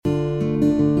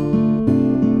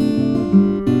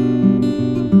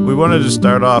wanted to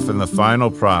start off in the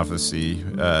final prophecy,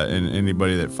 and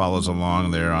anybody that follows along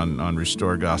there on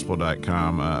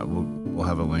restoregospel.com, we'll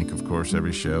have a link, of course,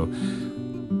 every show.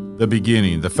 The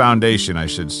beginning, the foundation, I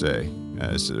should say.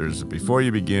 So there's before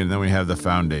you begin, then we have the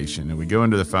foundation, and we go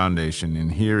into the foundation,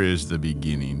 and here is the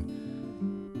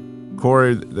beginning.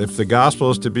 Corey, if the gospel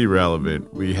is to be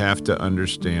relevant, we have to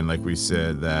understand, like we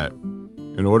said, that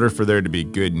in order for there to be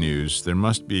good news, there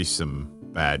must be some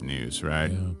bad news, right?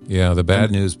 Yeah, the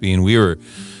bad news being we were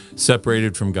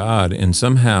separated from God, and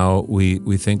somehow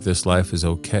we think this life is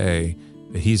okay.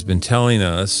 He's been telling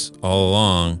us all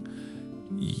along,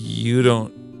 you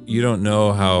don't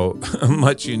know how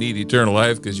much you need eternal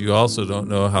life, because you also don't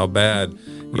know how bad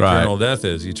eternal death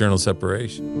is, eternal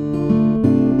separation.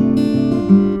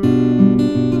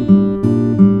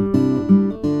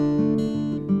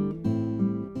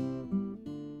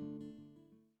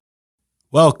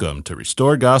 Welcome to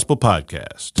Restore Gospel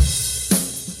Podcast.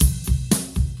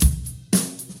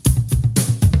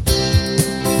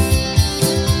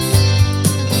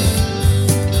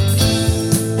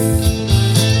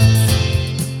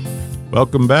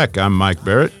 Welcome back. I'm Mike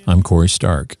Barrett. I'm Corey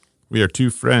Stark. We are two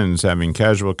friends having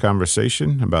casual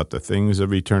conversation about the things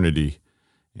of eternity,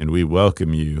 and we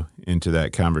welcome you into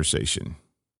that conversation.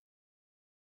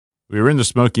 We were in the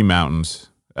Smoky Mountains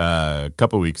a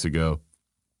couple weeks ago.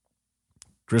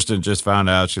 Kristen just found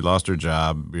out she lost her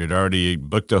job. We had already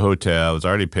booked a hotel. It was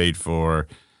already paid for.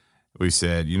 We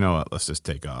said, you know what, let's just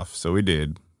take off. So we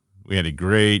did. We had a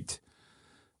great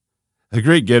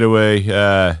getaway.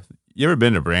 You ever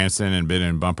been to Branson and been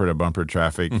in bumper-to-bumper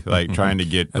traffic, like trying to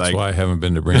get That's why I haven't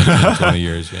been to Branson in 20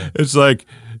 years yet. It's like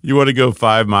you want to go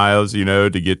 5 miles, to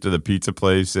get to the pizza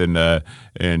place, and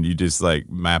you just like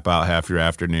map out half your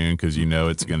afternoon because you know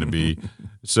it's going to be.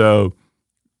 So,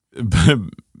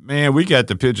 man, we got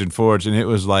to Pigeon Forge, and it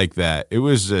was like that. It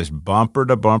was just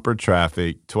bumper-to-bumper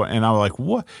traffic. And I was like,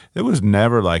 what? It was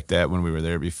never like that when we were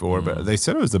there before. But they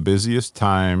said it was the busiest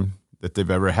time that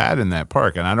they've ever had in that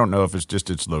park. And I don't know if it's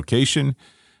just its location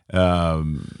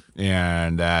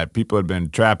and that people had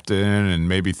been trapped in, and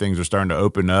maybe things are starting to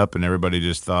open up, and everybody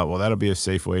just thought, well, that'll be a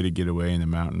safe way to get away in the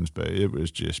mountains. But it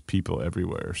was just people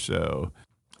everywhere. So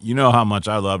you know how much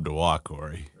I love to walk,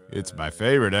 Corey. It's my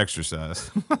favorite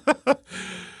exercise.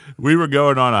 We were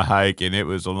going on a hike, and it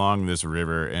was along this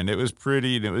river, and it was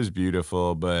pretty and it was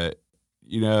beautiful. But,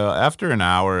 after an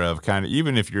hour of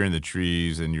even if you're in the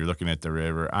trees and you're looking at the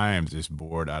river, I am just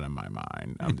bored out of my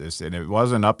mind. And it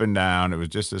wasn't up and down. It was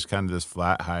just this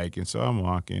flat hike. And so I'm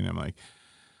walking. I'm like,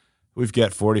 we've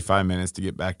got 45 minutes to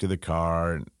get back to the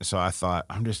car. And so I thought,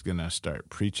 I'm just going to start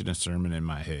preaching a sermon in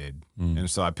my head. And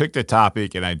so I picked a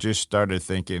topic, and I just started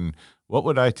thinking, what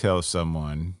would I tell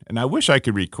someone? And I wish I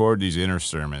could record these inner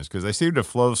sermons because they seem to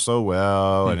flow so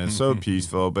well and it's so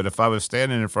peaceful. But if I was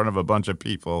standing in front of a bunch of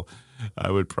people,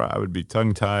 I would be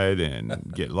tongue-tied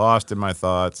and get lost in my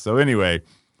thoughts. So anyway,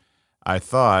 I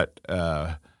thought,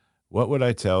 what would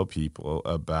I tell people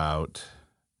about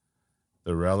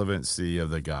the relevancy of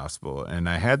the gospel? And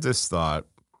I had this thought: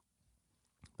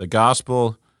 the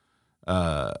gospel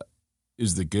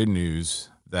is the good news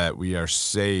that we are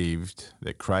saved,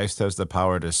 that Christ has the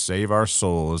power to save our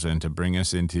souls and to bring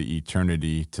us into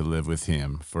eternity to live with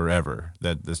him forever.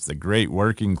 That's the great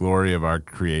working glory of our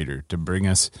Creator, to bring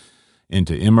us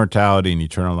into immortality and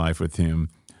eternal life with him.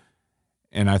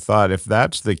 And I thought, if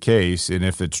that's the case, and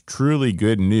if it's truly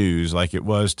good news, like it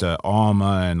was to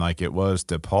Alma and like it was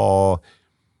to Paul,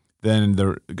 then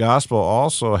the gospel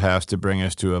also has to bring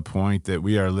us to a point that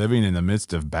we are living in the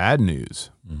midst of bad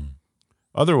news.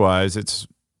 Otherwise,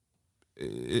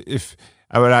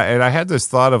 I had this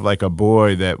thought of like a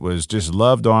boy that was just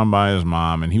loved on by his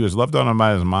mom, and he was loved on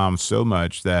by his mom so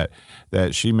much that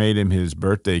she made him his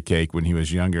birthday cake when he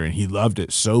was younger, and he loved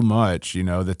it so much,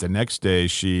 that the next day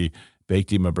she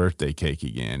baked him a birthday cake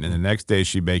again, and the next day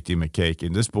she baked him a cake,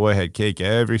 and this boy had cake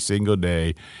every single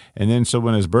day. And then so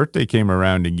when his birthday came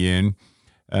around again,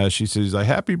 she says, like,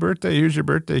 happy birthday, here's your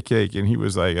birthday cake. And he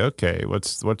was like, okay,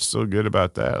 what's so good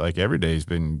about that? Like, every day's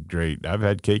been great. I've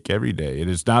had cake every day. And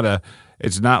it's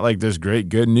not like this great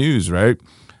good news, right?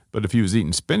 But if he was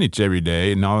eating spinach every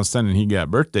day and all of a sudden he got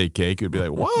birthday cake, it'd be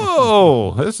like,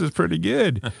 whoa, this is pretty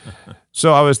good.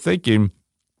 So I was thinking,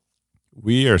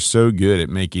 we are so good at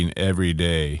making every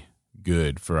day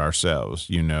good for ourselves,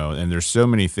 and there's so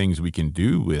many things we can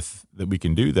do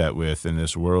that with in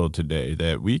this world today,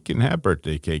 that we can have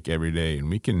birthday cake every day, and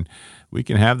we can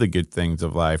have the good things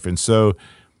of life. And so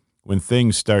when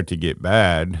things start to get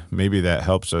bad, maybe that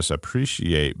helps us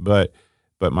appreciate. But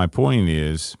my point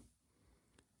is,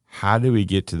 how do we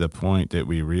get to the point that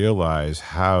we realize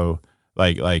how,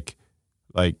 like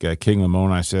like King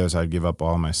Lamoni says, I'd give up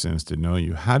all my sins to know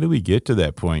you. How do we get to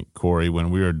that point, Corey, when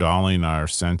we are dulling our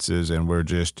senses and we're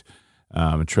just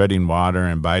treading water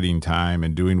and biding time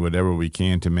and doing whatever we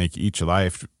can to make each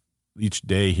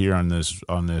day here on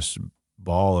this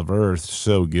ball of earth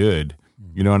so good?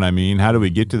 You know what I mean? How do we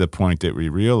get to the point that we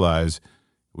realize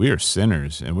we are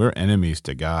sinners and we're enemies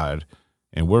to God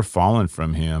and we're fallen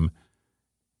from him?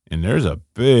 And there's a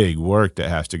big work that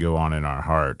has to go on in our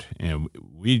heart. And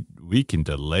we can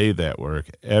delay that work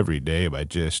every day by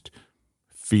just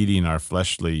feeding our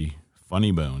fleshly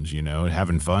funny bones,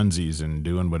 having funsies and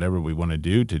doing whatever we want to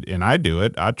do. And I do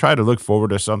it. I try to look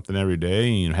forward to something every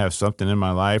day and have something in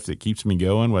my life that keeps me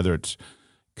going, whether it's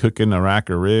cooking a rack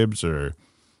of ribs or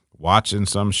watching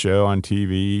some show on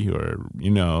TV or,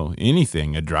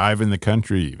 anything, a drive in the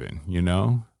country even,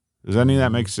 Does any of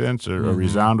that make sense or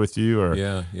resound with you? Or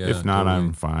yeah, if not, totally.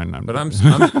 I'm fine. But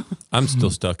I'm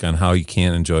still stuck on how you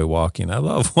can't enjoy walking. I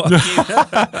love walking.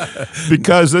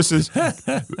 Because this is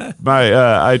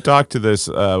I talked to this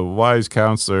wise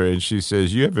counselor, and she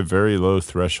says, you have a very low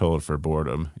threshold for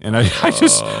boredom. And I'm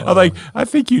like, I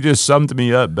think you just summed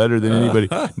me up better than anybody.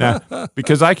 Now,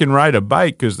 because I can ride a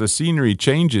bike because the scenery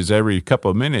changes every couple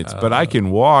of minutes, but I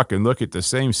can walk and look at the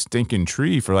same stinking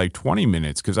tree for like 20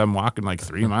 minutes because I'm walking like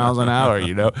 3 miles an hour,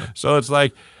 So it's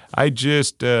like I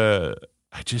just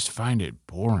find it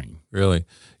boring. Really,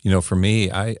 for me,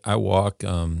 I walk.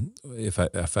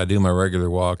 If I do my regular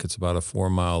walk, it's about a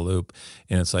 4-mile loop,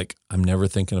 and it's like I'm never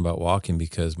thinking about walking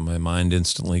because my mind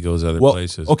instantly goes other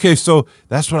places. Okay, so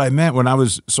that's what I meant when I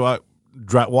was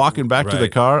walking back to the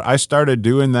car. I started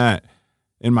doing that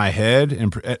in my head,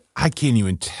 and I can't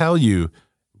even tell you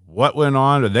what went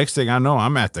on. The next thing I know,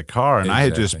 I'm at the car, and I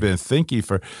had just been thinking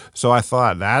so I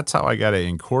thought that's how I got to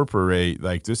incorporate,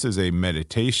 like, this is a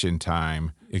meditation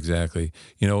time. Exactly.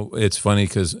 It's funny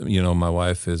because, my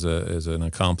wife is an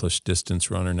accomplished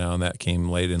distance runner now, and that came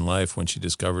late in life when she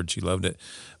discovered she loved it.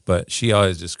 But she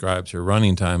always describes her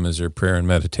running time as her prayer and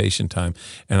meditation time.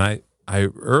 And I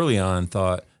early on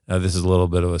thought, now this is a little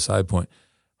bit of a side point,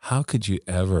 how could you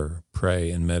ever pray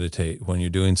and meditate when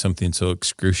you're doing something so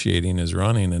excruciating as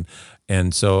running?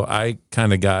 And so I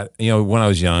kind of got, when I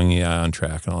was young, on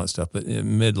track and all that stuff, but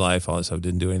in midlife, all that stuff,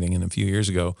 didn't do anything. And a few years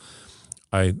ago,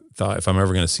 I thought if I'm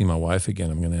ever going to see my wife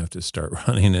again, I'm going to have to start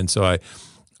running. And so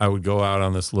I would go out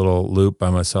on this little loop by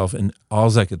myself, and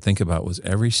all I could think about was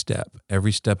every step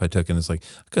I took. And it's like,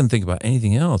 I couldn't think about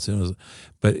anything else.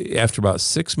 But after about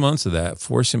 6 months of that,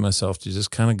 forcing myself to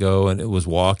just kind of go, and it was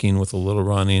walking with a little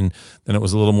running, then it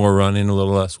was a little more running, a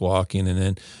little less walking. And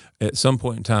then at some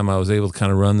point in time, I was able to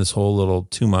kind of run this whole little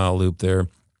 2-mile loop there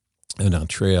and on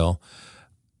trail.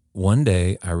 One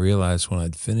day I realized when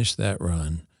I'd finished that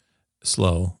run,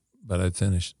 slow, but I'd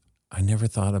finished, I never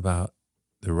thought about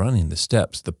the running, the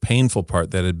steps, the painful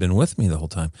part that had been with me the whole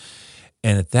time.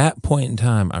 And at that point in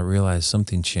time, I realized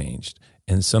something changed.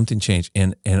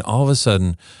 And all of a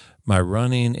sudden, my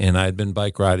running, and I'd been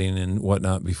bike riding and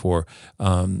whatnot before,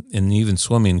 and even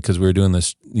swimming, because we were doing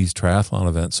these triathlon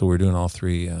events, so we were doing all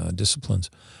 3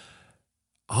 disciplines.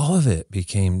 All of it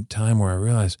became time where I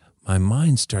realized my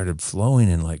mind started flowing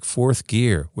in like 4th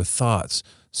gear with thoughts,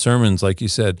 sermons, like you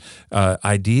said,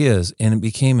 ideas, and it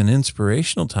became an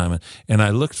inspirational time. And I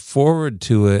looked forward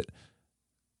to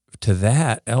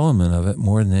that element of it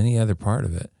more than any other part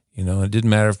of it. It didn't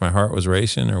matter if my heart was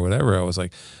racing or whatever. I was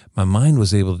like, my mind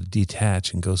was able to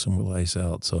detach and go someplace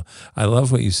else. So I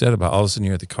love what you said about all of a sudden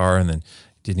you're at the car and then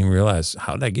didn't even realize,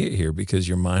 how did I get here? Because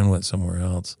your mind went somewhere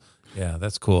else. Yeah,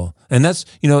 that's cool. And that's,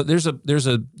 there's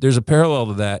a parallel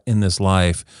to that in this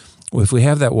life. If we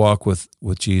have that walk with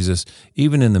Jesus,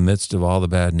 even in the midst of all the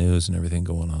bad news and everything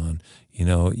going on,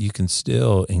 you can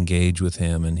still engage with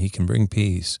him, and he can bring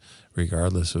peace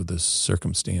regardless of the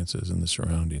circumstances and the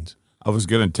surroundings. I was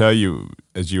going to tell you,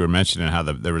 as you were mentioning, how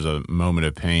there was a moment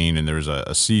of pain and there was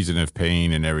a season of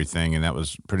pain and everything, and that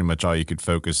was pretty much all you could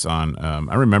focus on.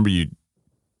 I remember you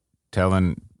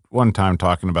one time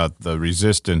talking about the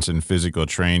resistance in physical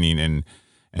training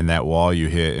and that wall you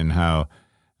hit, and how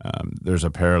there's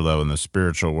a parallel in the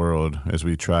spiritual world as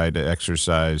we try to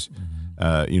exercise,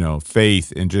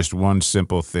 faith in just one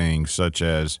simple thing, such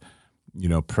as,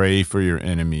 pray for your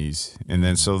enemies. And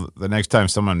then so the next time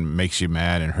someone makes you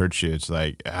mad and hurts you, it's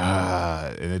like,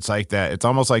 and it's like that. It's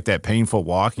almost like that painful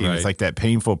walking. Right. It's like that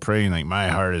painful praying, like, my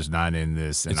heart is not in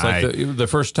this. And it's like the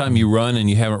first time you run and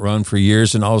you haven't run for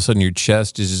years, and all of a sudden your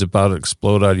chest is just about to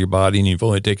explode out of your body and you've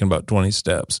only taken about 20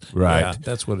 steps. Right. Yeah,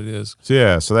 that's what it is.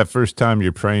 So that first time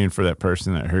you're praying for that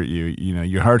person that hurt you,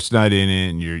 your heart's not in it,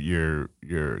 and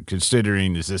you're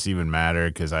considering, does this even matter?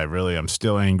 Because I'm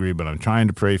still angry, but I'm trying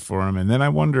to pray for him. And then I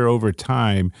wonder over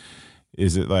time,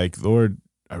 Is it like, Lord,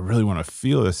 I really want to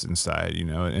feel this inside,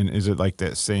 and is it like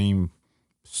that same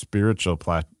spiritual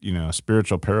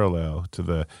spiritual parallel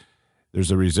to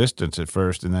there's a resistance at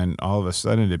first, and then all of a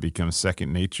sudden it becomes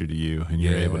second nature to you, and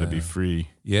you're able to be free.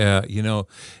 Yeah,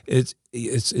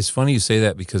 it's funny you say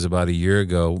that, because about a year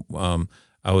ago,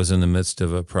 I was in the midst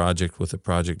of a project with a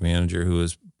project manager who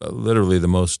is literally the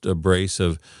most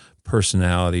abrasive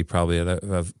personality probably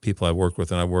of people I work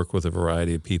with, and I work with a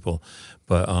variety of people.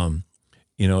 But,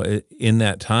 in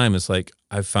that time, it's like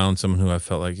I found someone who I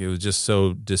felt like it was just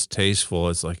so distasteful.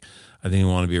 It's like I didn't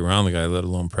even want to be around the guy, let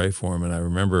alone pray for him. And I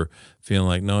remember feeling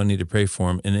like, no, I need to pray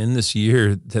for him. And in this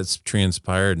year that's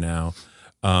transpired now,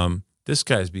 this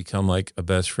guy's become like a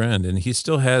best friend, and he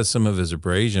still has some of his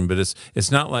abrasion, but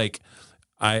it's not like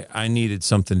I needed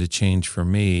something to change for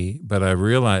me, but I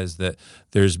realized that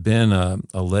there's been a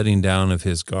letting down of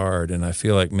his guard, and I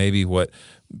feel like maybe what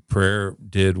prayer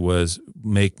did was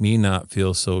make me not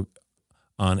feel so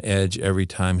on edge every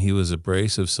time he was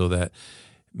abrasive, so that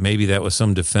maybe that was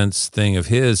some defense thing of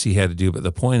his he had to do. But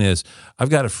the point is, I've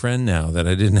got a friend now that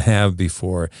I didn't have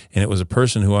before, and it was a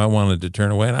person who I wanted to turn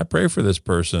away, and I pray for this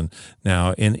person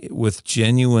now with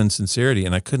genuine sincerity,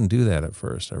 and I couldn't do that at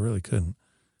first. I really couldn't.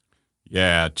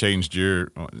 Yeah, changed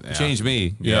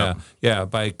me. Yeah.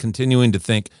 By continuing to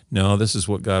think, no, this is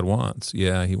what God wants.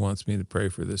 Yeah, He wants me to pray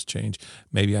for this change.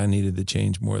 Maybe I needed the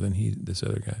change more than this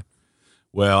other guy.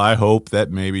 Well, I hope that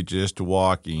maybe just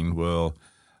walking will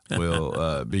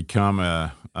become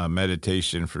a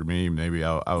meditation for me. Maybe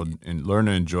I'll learn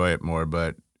to enjoy it more.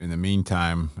 But in the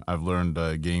meantime, I've learned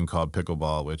a game called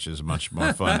pickleball, which is much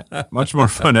more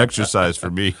fun exercise for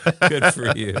me. Good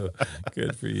for you.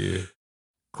 Good for you.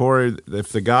 Corey, if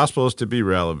the gospel is to be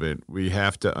relevant, we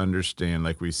have to understand,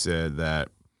 like we said, that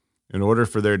in order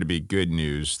for there to be good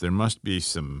news, there must be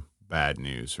some bad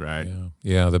news, right?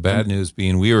 Yeah. The bad news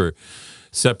being we were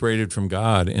separated from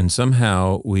God, and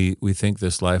somehow we think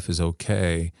this life is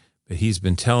okay, but He's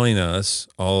been telling us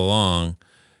all along,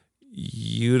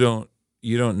 you don't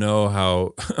know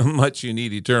how much you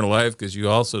need eternal life, because you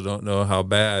also don't know how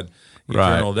bad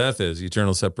eternal death is,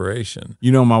 eternal separation.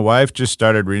 My wife just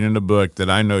started reading a book that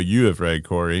I know you have read,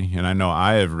 Corey, and I know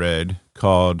I have read,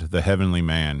 called The Heavenly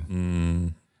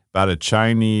Man, about a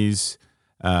Chinese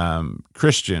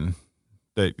Christian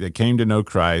that came to know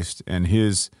Christ, and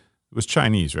it was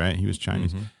Chinese, right? He was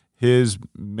Chinese. Mm-hmm. His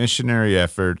missionary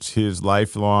efforts, his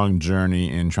lifelong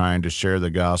journey in trying to share the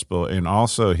gospel, and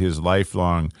also his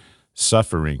lifelong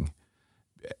suffering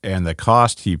and the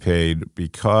cost he paid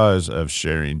because of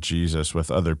sharing Jesus with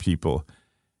other people.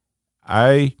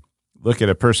 I look at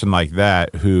a person like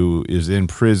that who is in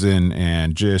prison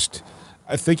and just,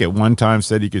 I think at one time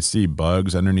said he could see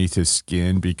bugs underneath his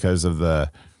skin because of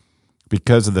the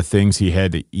things he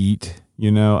had to eat.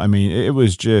 I mean, it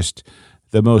was just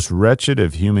the most wretched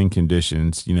of human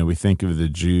conditions. We think of the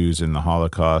Jews and the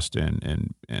Holocaust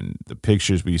and the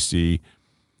pictures we see.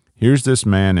 Here's this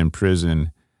man in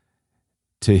prison.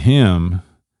 To him,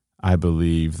 I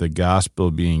believe the gospel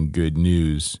being good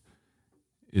news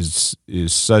is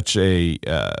such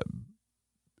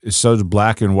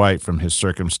black and white from his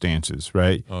circumstances,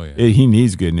 right? Oh yeah. He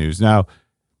needs good news now,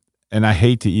 and I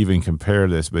hate to even compare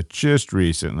this, but just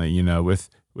recently,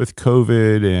 with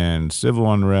COVID and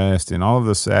civil unrest and all of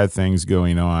the sad things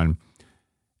going on,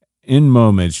 in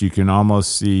moments you can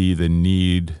almost see the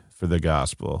need for the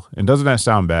gospel. And doesn't that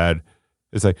sound bad?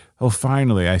 It's like, oh,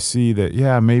 finally, I see that,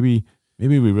 maybe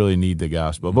we really need the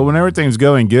gospel. But when everything's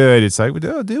going good, it's like,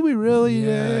 oh, do we really?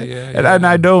 And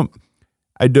I don't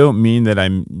mean that. I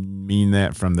mean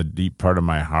that from the deep part of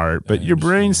my heart. But your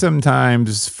brain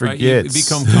sometimes forgets. Right, you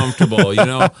become comfortable.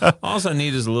 All I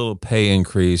need is a little pay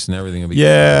increase, and everything will be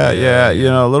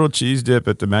a little cheese dip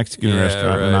at the Mexican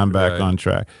restaurant, and I'm back on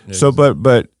track. So,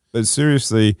 but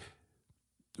seriously,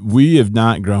 we have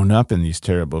not grown up in these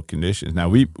terrible conditions. Now,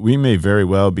 we may very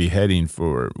well be heading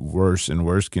for worse and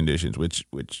worse conditions,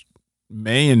 which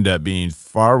may end up being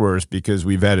far worse because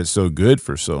we've had it so good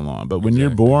for so long. But when you're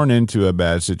born into a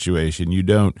bad situation, you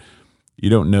don't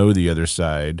know the other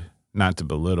side. Not to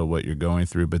belittle what you're going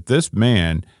through, but this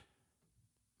man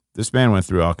went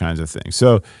through all kinds of things.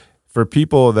 So for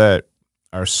people that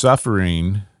are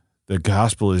suffering, the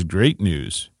gospel is great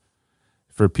news.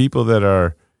 For people that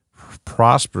are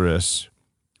prosperous,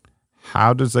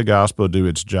 how does the gospel do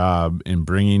its job in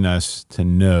bringing us to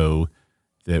know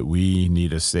that we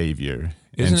need a savior?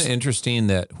 Isn't it interesting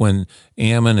that when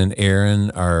Ammon and Aaron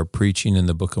are preaching in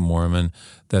the Book of Mormon,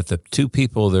 that the two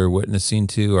people they're witnessing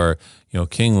to are,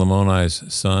 King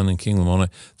Lamoni's son and King Lamoni,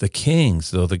 the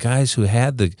kings, though, the guys who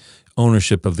had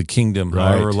ownership of the kingdom, Right.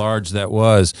 however large that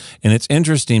was. And it's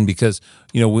interesting because,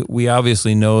 we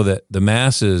obviously know that the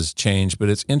masses change, but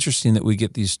it's interesting that we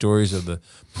get these stories of the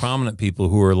prominent people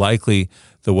who are likely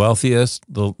the wealthiest,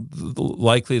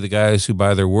 likely the guys who,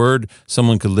 by their word,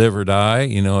 someone could live or die,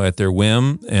 at their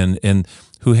whim, and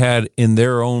who had in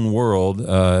their own world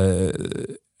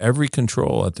every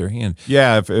control at their hand.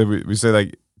 Yeah, if we say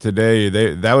like today,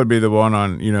 that would be the one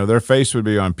on, their face would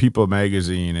be on People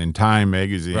magazine and Time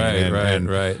magazine,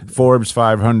 and Forbes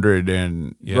 500,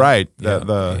 and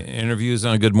the interviews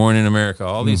on Good Morning America.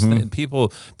 All these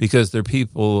people, because they're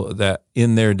people that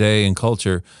in their day and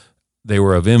culture, they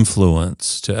were of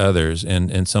influence to others,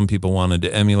 and some people wanted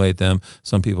to emulate them.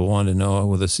 Some people wanted to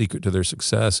know the secret to their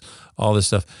success, all this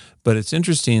stuff. But it's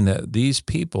interesting that these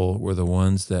people were the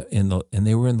ones that and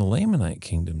they were in the Lamanite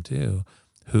kingdom too,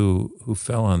 who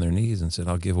fell on their knees and said,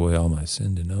 "I'll give away all my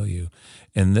sin to know you."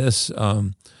 And this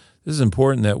is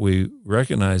important that we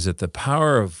recognize that the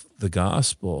power of the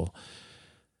gospel,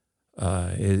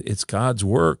 it's God's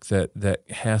work that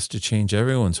has to change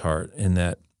everyone's heart, and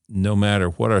that no matter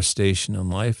what our station in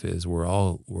life is, we're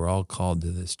all called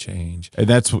to this change. And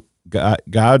that's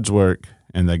God's work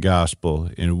and the gospel.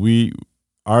 And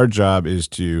our job is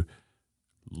to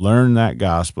learn that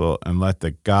gospel and let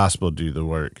the gospel do the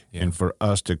work, and for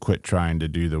us to quit trying to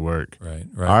do the work. Right.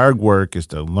 Our work is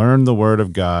to learn the word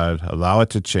of God, allow it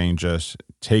to change us,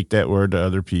 take that word to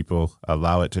other people,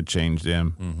 allow it to change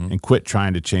them, and quit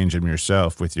trying to change them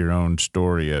yourself with your own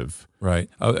story of. Right.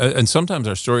 And sometimes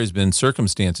our story has been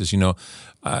circumstances.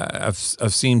 I've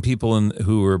seen people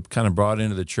who were kind of brought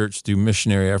into the church through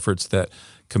missionary efforts that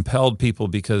compelled people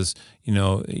because,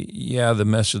 the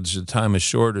message "the time is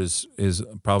short" is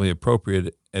probably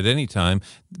appropriate at any time.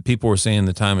 People were saying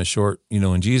the time is short,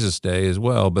 in Jesus' day as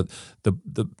well. But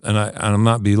I'm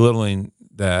not belittling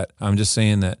that. I'm just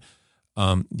saying that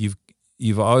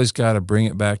you've always got to bring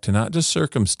it back to not just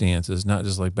circumstances, not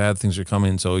just like bad things are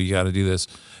coming, so you got to do this.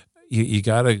 You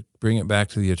got to bring it back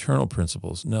to the eternal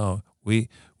principles. No, we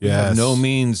have no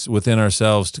means within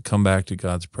ourselves to come back to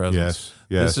God's presence.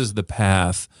 Yes. This is the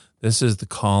path. This is the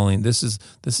calling. This is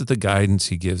the guidance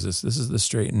He gives us. This is the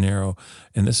straight and narrow,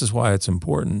 and this is why it's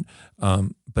important.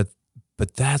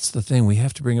 But that's the thing. We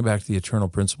have to bring it back to the eternal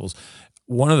principles.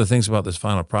 One of the things about this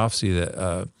final prophecy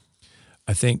that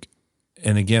I think,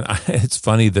 and again, it's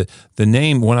funny that the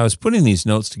name, when I was putting these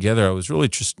notes together, I was really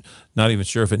just not even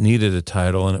sure if it needed a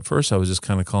title. And at first I was just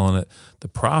kind of calling it the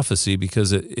prophecy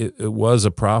because it was a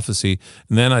prophecy.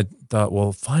 And then I thought,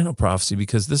 well, final prophecy,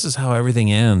 because this is how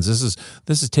everything ends. This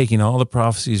is taking all the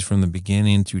prophecies from the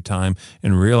beginning through time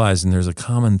and realizing there's a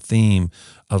common theme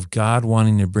of God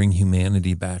wanting to bring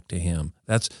humanity back to Him.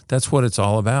 That's what it's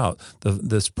all about.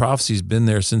 This prophecy's been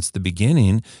there since the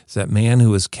beginning. Is that man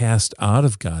who is cast out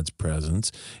of God's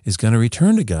presence is going to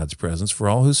return to God's presence for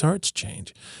all whose hearts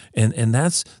change. And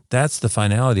that's the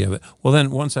finality of it. Well, then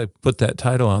once I put that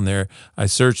title on there, I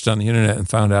searched on the internet and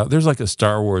found out there's like a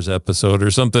Star Wars episode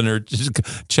or something, or just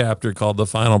a chapter called The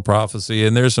Final Prophecy,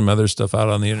 and there's some other stuff out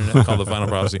on the internet called The Final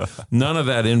Prophecy. None of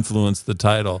that influenced the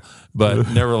title, but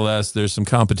nevertheless, there's some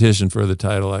competition for the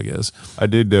title, I guess. I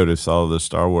did notice all the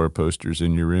Star Wars posters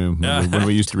in your room when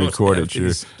we used to record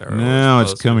it. Now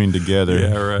it's coming together.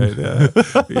 Yeah,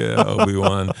 right. Yeah,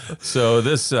 Obi-Wan. So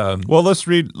this. Well, let's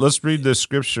read the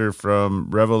scripture from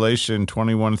Revelation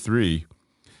 21:3.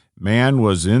 Man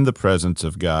was in the presence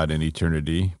of God in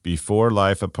eternity before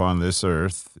life upon this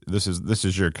earth. This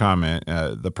is your comment.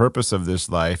 The purpose of this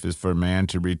life is for man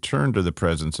to return to the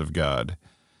presence of God.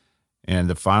 And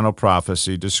the final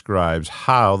prophecy describes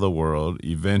how the world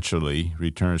eventually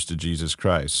returns to Jesus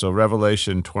Christ. So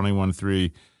Revelation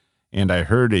 21:3, and I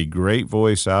heard a great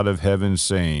voice out of heaven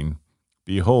saying,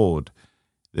 Behold,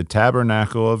 the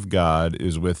tabernacle of God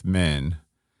is with men,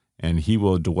 and He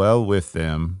will dwell with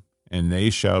them, and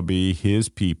they shall be His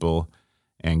people,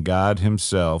 and God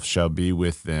Himself shall be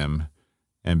with them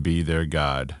and be their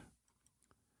God.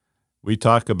 We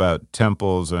talk about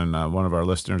temples, and one of our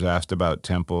listeners asked about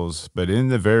temples, but in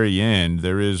the very end,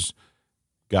 there is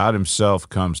God Himself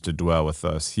comes to dwell with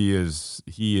us. He is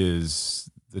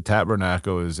the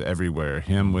tabernacle is everywhere.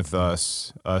 Him with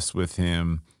us with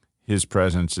Him. His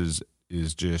presence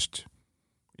is just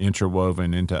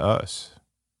interwoven into us.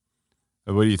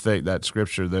 What do you think, that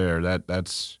scripture there?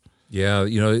 That's Yeah,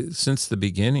 since the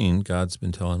beginning, God's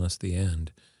been telling us the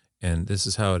end, and this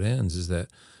is how it ends: is that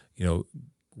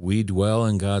we dwell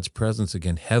in God's presence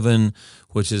again. Heaven,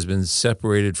 which has been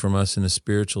separated from us in a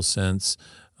spiritual sense,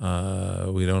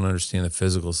 we don't understand the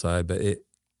physical side, but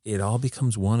it all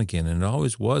becomes one again, and it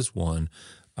always was one.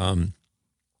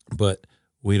 But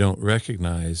we don't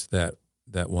recognize that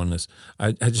that oneness.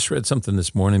 I just read something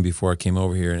this morning before I came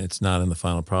over here, and it's not in the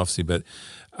Final Prophecy, but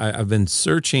I've been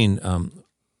searching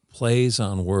plays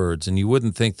on words, and you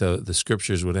wouldn't think the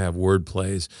scriptures would have word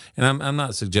plays. And I'm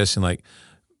not suggesting like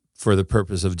for the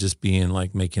purpose of just being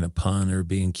like making a pun or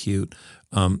being cute,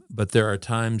 but there are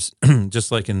times,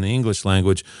 just like in the English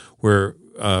language, where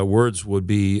words would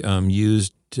be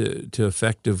used to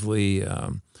effectively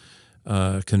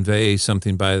convey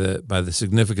something by the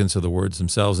significance of the words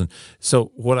themselves. And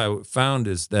so what I found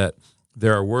is that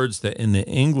there are words that in the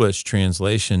English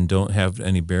translation don't have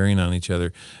any bearing on each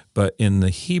other, but in the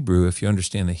Hebrew, if you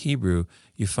understand the Hebrew,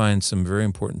 you find some very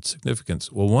important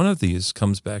significance. Well, one of these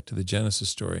comes back to the Genesis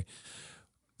story.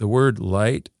 The word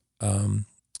light and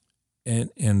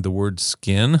the word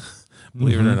skin,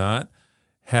 believe it or not,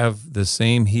 have the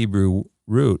same Hebrew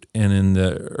root. And in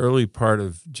the early part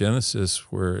of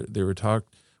Genesis, where it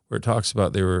talks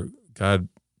about God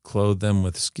clothed them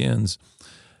with skins,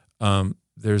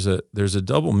 there's a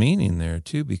double meaning there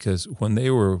too, because when they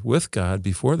were with God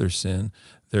before their sin,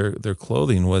 their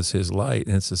clothing was His light,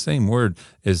 and it's the same word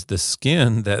as the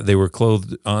skin that they were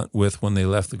clothed with when they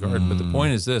left the garden. But the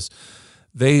point is this: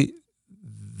 they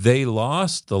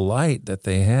lost the light that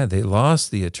they had. They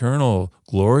lost the eternal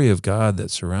glory of God that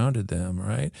surrounded them,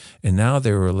 right? And now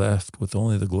they were left with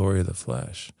only the glory of the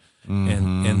flesh.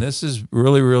 And this is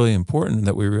really, really important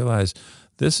that we realize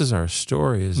this is our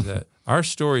story, is that our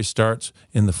story starts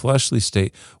in the fleshly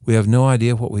state. We have no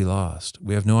idea what we lost.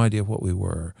 We have no idea what we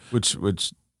were. Which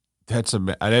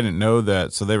I didn't know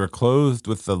that. So they were clothed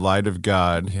with the light of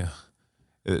God. Yeah.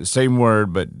 Same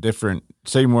word, but different.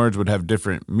 Same words would have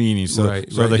different meanings. So, right.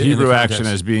 The Hebrew action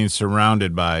is being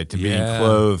surrounded by, to being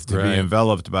clothed, to be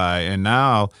enveloped by. And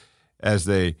now, as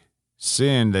they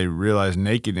sin, they realize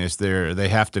nakedness. They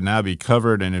have to now be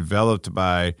covered and enveloped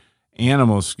by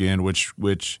animal skin, which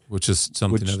is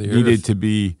something of the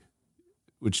earth.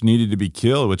 Which needed to be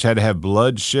killed, which had to have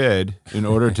blood shed in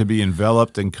order to be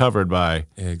enveloped and covered by.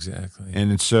 Exactly.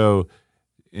 And so,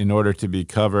 in order to be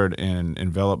covered and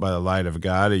enveloped by the light of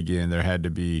God again, there had to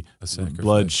be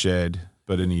blood shed,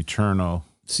 but an eternal.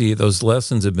 See, those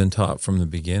lessons have been taught from the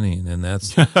beginning, and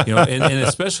that's, and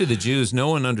especially the Jews. No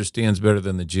one understands better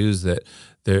than the Jews that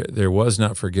there was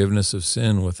not forgiveness of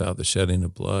sin without the shedding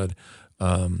of blood.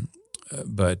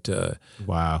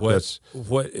 Wow, what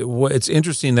it's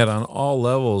interesting that on all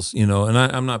levels, and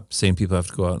I'm not saying people have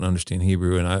to go out and understand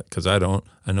Hebrew, and because I don't,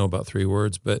 I know about 3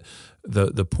 words, but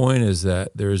the point is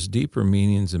that there's deeper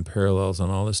meanings and parallels on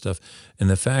all this stuff, and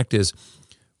the fact is,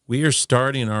 we are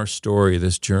starting our story,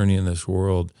 this journey in this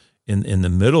world, in the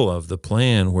middle of the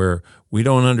plan where we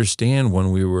don't understand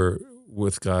when we were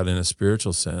with God in a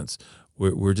spiritual sense.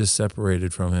 We're just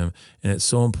separated from Him, and it's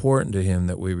so important to Him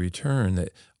that we return, that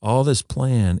all this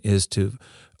plan is to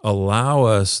allow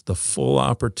us the full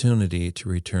opportunity to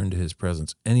return to His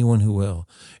presence, anyone who will.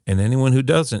 And anyone who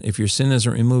doesn't, if your sin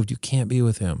isn't removed, you can't be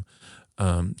with Him.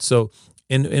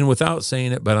 And without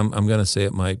saying it, but I'm going to say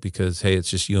it, Mike, because, hey,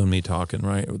 it's just you and me talking,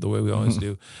 right, the way we always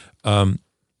do.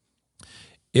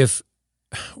 If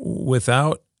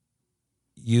without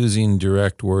using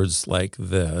direct words like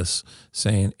this,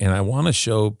 saying, and I want to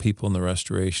show people in the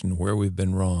restoration where we've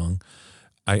been wrong,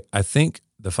 I think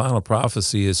the Final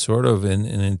Prophecy is sort of an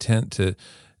intent to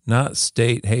not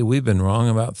state, hey, we've been wrong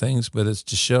about things, but it's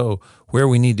to show where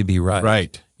we need to be right.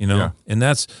 Right. Yeah. And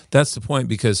that's the point,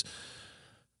 because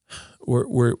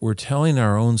we're telling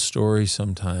our own story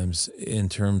sometimes in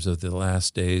terms of the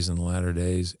last days and the latter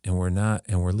days, and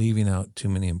we're leaving out too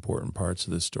many important parts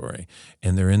of the story,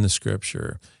 and they're in the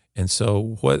Scripture. And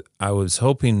so what I was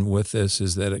hoping with this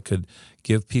is that it could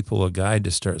give people a guide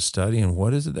to start studying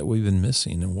what is it that we've been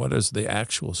missing and what is the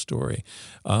actual story.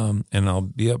 And I'll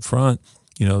be up front,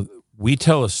 we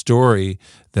tell a story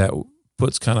that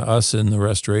puts kind of us in the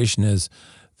restoration as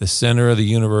the center of the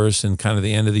universe and kind of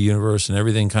the end of the universe, and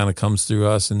everything kind of comes through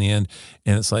us in the end.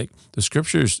 And it's like the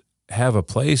Scriptures have a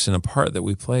place and a part that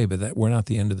we play, but that we're not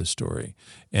the end of the story.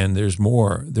 And there's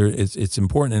more. It's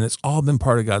important, and it's all been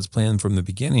part of God's plan from the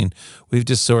beginning. We've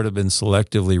just sort of been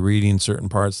selectively reading certain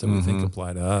parts that we think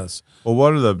apply to us. Well,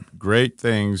 one of the great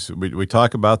things, we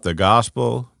talk about the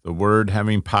gospel, the word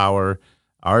having power.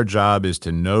 Our job is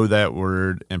to know that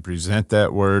word and present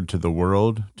that word to the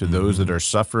world, to those that are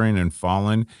suffering and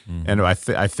fallen. And I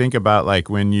think about like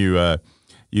when you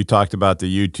talked about the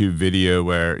YouTube video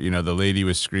where the lady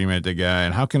was screaming at the guy,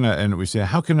 and we say,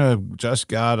 how can a just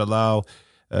God allow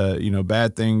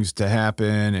bad things to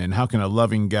happen, and how can a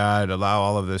loving God allow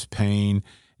all of this pain?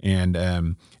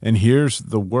 And here's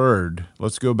the word.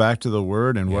 Let's go back to the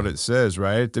word and what it says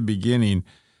right at the beginning.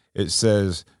 It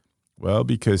says, Well,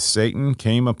 because Satan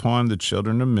came upon the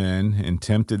children of men and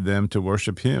tempted them to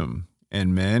worship him,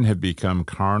 and men have become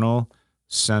carnal,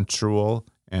 sensual,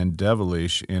 and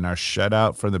devilish and are shut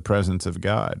out from the presence of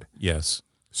God. Yes.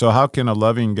 So how can a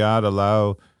loving God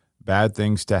allow bad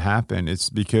things to happen?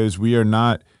 It's because we're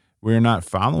not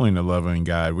following a loving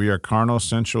God. We are carnal,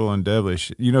 sensual, and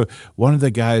devilish. You know, one of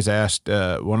the guys asked,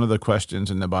 one of the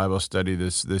questions in the Bible study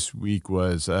this week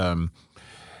was,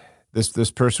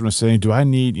 this person was saying, do I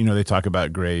need, they talk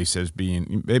about grace as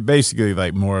being basically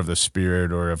like more of the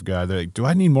Spirit or of God. They're like, do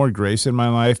I need more grace in my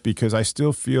life? Because I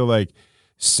still feel like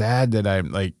sad that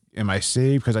I'm like, am I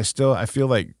saved? Because I feel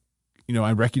like,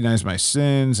 I recognize my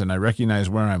sins and I recognize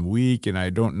where I'm weak and I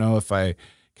don't know if I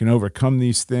can overcome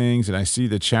these things, and I see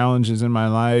the challenges in my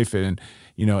life, and,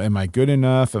 am I good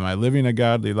enough? Am I living a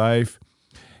godly life?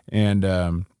 And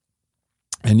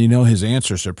his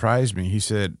answer surprised me. He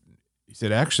said,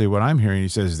 actually, what I'm hearing, he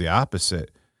says, is the opposite.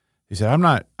 He said, I'm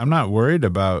not worried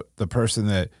about the person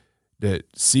that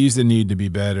sees the need to be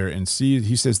better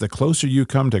he says, the closer you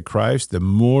come to Christ, the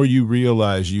more you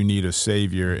realize you need a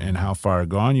Savior and how far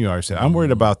gone you are. He said, I'm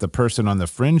worried about the person on the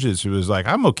fringes who is like,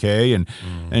 I'm okay.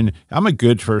 And I'm a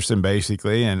good person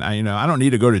basically. And I don't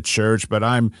need to go to church, but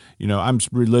I'm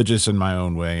religious in my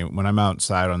own way when I'm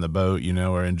outside on the boat,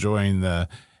 or enjoying the,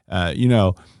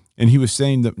 And he was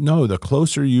saying that, no, the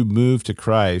closer you move to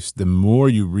Christ, the more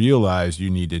you realize you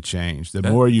need to change, the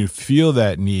more you feel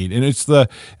that need. And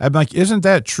I'm like, isn't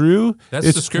that true?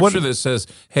 That's the scripture that says,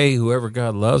 hey, whoever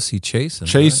God loves, he chastens.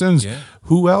 Chastens. Right? Yeah.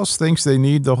 Who else thinks they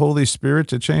need the Holy Spirit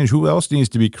to change? Who else needs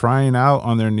to be crying out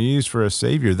on their knees for a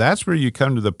Savior? That's where you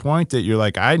come to the point that you're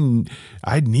like, I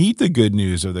need the good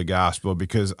news of the gospel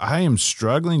because I am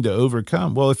struggling to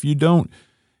overcome. Well, if you don't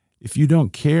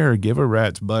care, give a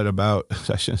rat's butt about,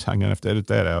 I'm going to have to edit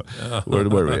that out. Where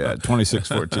are we at?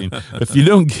 26:14. If you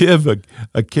don't give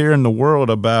a care in the world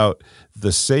about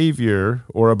the Savior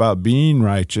or about being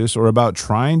righteous or about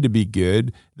trying to be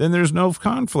good, then there's no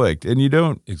conflict. And you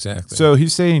don't. Exactly. So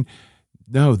he's saying,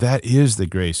 no, that is the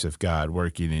grace of God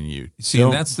working in you. See,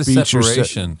 and that's the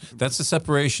separation. That's the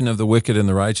separation of the wicked and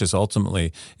the righteous,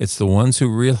 ultimately. It's the ones who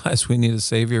realize we need a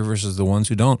Savior versus the ones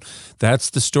who don't. That's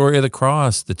the story of the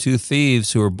cross. The two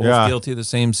thieves who are both guilty of the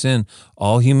same sin.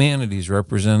 All humanity is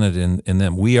represented in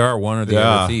them. We are one or the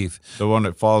other thief. The one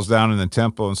that falls down in the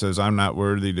temple and says, I'm not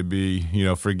worthy to be,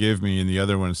 forgive me. And the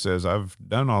other one says, I've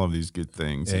done all of these good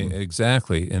things.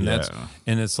 Exactly. And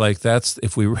it's like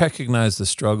if we recognize the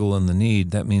struggle and the need,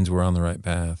 that means we're on the right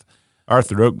path.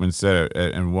 Arthur Oakman said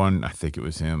it, and I think it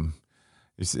was him.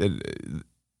 He said,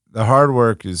 the hard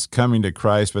work is coming to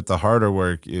Christ, but the harder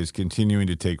work is continuing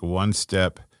to take one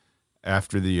step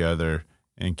after the other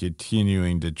and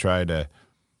continuing to try to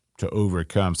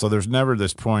overcome. So there's never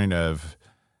this point of,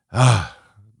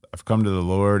 I've come to the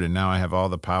Lord and now I have all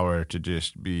the power to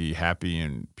just be happy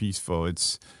and peaceful.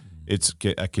 It's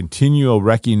a continual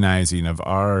recognizing of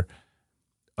our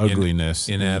ugliness,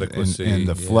 inadequacy, and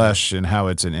the flesh, and how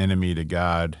it's an enemy to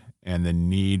God, and the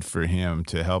need for Him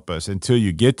to help us. Until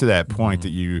you get to that point that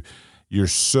you're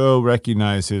so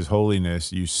recognize His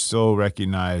holiness, you so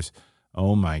recognize,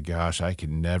 oh my gosh, I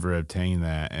can never obtain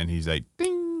that. And He's like,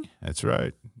 ding, that's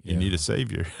right. You need a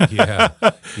Savior.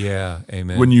 Yeah,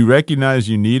 amen. When you recognize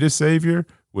you need a Savior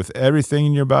with everything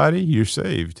in your body, you're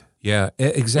saved. Yeah,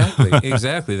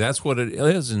 exactly. That's what it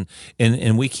is,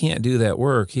 and we can't do that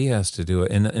work. He has to do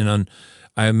it, and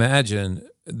I imagine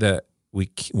that we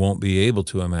won't be able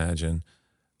to imagine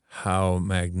how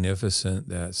magnificent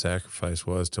that sacrifice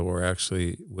was till we're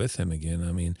actually with Him again.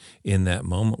 I mean, in that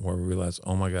moment where we realize,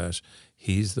 oh my gosh,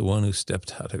 He's the one who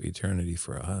stepped out of eternity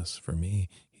for us, for me.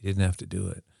 He didn't have to do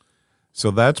it.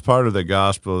 So that's part of the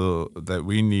gospel that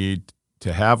we need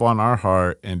to have on our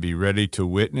heart and be ready to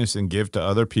witness and give to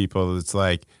other people. It's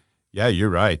like, yeah,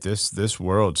 you're right. This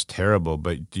world's terrible,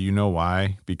 but do you know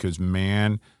why? Because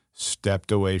man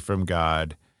stepped away from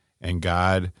God, and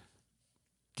God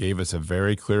gave us a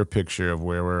very clear picture of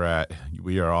where we're at.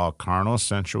 We are all carnal,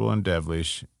 sensual, and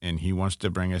devilish, and He wants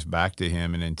to bring us back to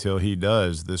Him. And until He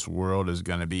does, this world is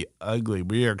going to be ugly.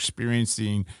 We are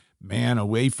experiencing man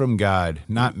away from God,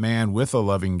 not man with a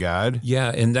loving God.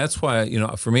 Yeah, and that's why,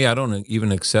 for me, I don't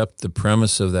even accept the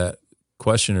premise of that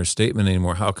question or statement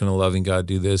anymore. How can a loving God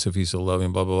do this if He's so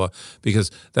loving, blah, blah, blah?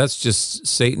 Because that's just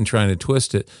Satan trying to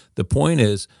twist it. the point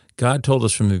is, God told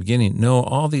us from the beginning, no,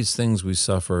 all these things we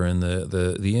suffer and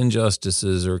the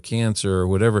injustices or cancer or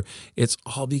whatever, it's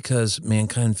all because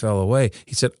mankind fell away.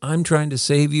 He said, I'm trying to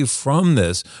save you from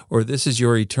this, or this is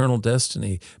your eternal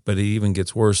destiny. But it even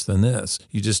gets worse than this.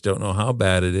 You just don't know how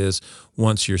bad it is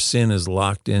once your sin is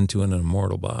locked into an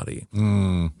immortal body.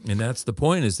 And that's the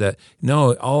point, is that,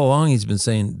 no, all along he's been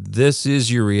saying, this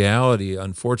is your reality.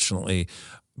 Unfortunately,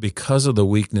 because of the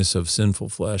weakness of sinful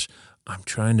flesh, I'm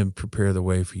trying to prepare the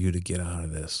way for you to get out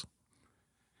of this.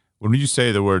 When you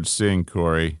say the word sin,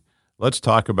 Corey, let's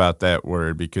talk about that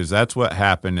word, because that's what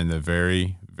happened in the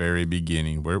very, very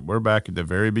beginning. We're back at the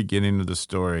very beginning of the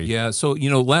story. Yeah, so,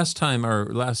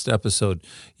 last episode,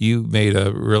 you made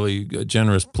a really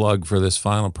generous plug for this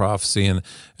final prophecy, and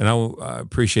I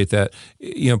appreciate that.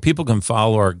 People can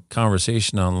follow our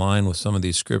conversation online with some of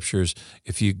these scriptures.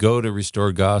 If you go to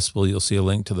Restored Gospel, you'll see a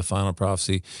link to the final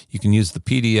prophecy. You can use the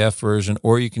PDF version,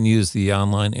 or you can use the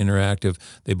online interactive.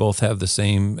 They both have the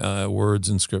same words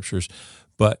and scriptures,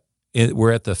 but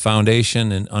we're at the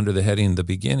foundation and under the heading, the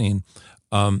beginning.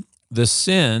 The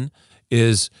sin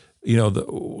is,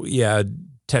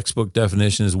 textbook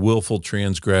definition is willful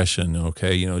transgression,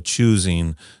 okay,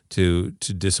 choosing to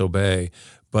disobey.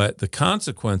 But the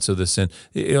consequence of the sin,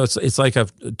 it's like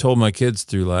I've told my kids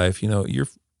through life,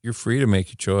 you're free to make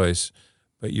your choice,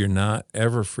 but you're not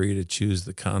ever free to choose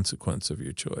the consequence of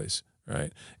your choice,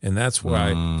 right? And that's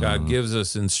why God gives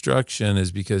us instruction,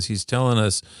 is because he's telling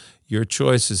us your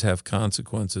choices have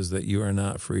consequences that you are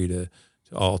not free to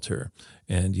alter,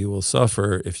 and you will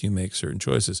suffer if you make certain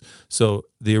choices. So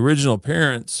the original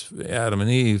parents, Adam and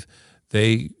Eve,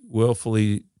 they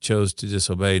willfully chose to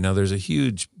disobey. Now, there's a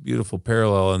huge, beautiful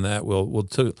parallel in that we'll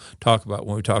talk about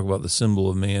when we talk about the symbol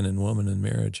of man and woman in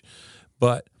marriage.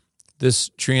 But this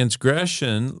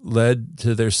transgression led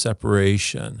to their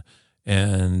separation,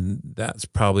 and that's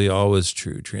probably always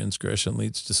true. Transgression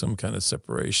leads to some kind of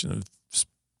separation, of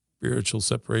spiritual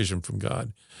separation from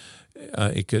God.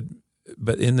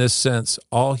 But in this sense,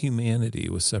 all humanity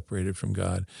was separated from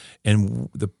God. And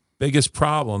the biggest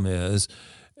problem is,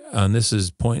 and this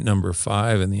is point number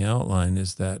 5 in the outline,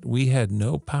 is that we had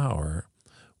no power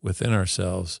within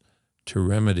ourselves to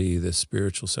remedy this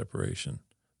spiritual separation.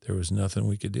 There was nothing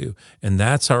we could do. And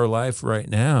that's our life right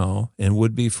now, and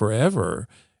would be forever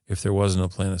if there wasn't a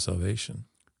plan of salvation.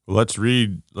 Well, let's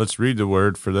read the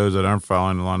word for those that aren't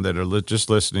following along, that are just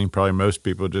listening. Probably most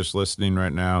people just listening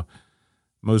right now.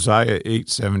 Mosiah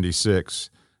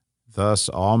 8:76, thus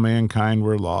all mankind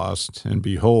were lost, and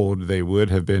behold, they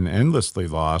would have been endlessly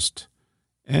lost,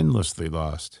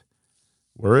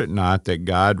 were it not that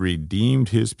God redeemed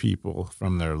his people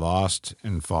from their lost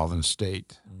and fallen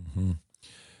state. Mm-hmm.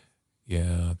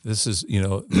 Yeah, this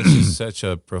is such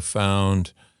a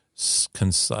profound,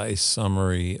 concise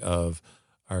summary of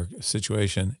our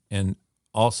situation, and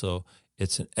also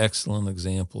it's an excellent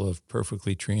example of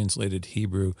perfectly translated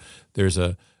Hebrew. There's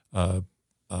a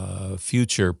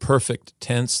future perfect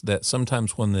tense that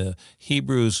sometimes when the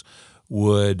Hebrews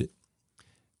would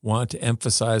want to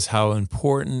emphasize how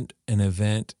important an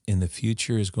event in the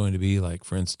future is going to be, like,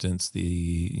 for instance,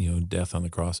 the death on the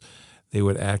cross, they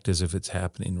would act as if it's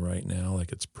happening right now,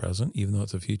 like it's present, even though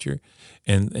it's a future.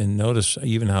 And notice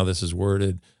even how this is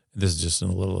worded. This is just a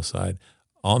little aside.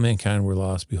 All mankind were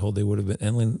lost. Behold, they would have been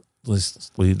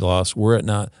endlessly lost were it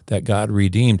not that God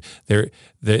redeemed. They're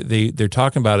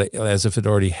talking about it as if it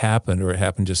already happened, or it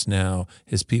happened just now,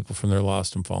 his people from their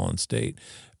lost and fallen state.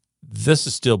 This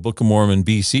is still Book of Mormon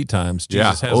BC times.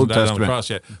 Jesus hasn't Old died Testament on the cross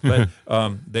yet. But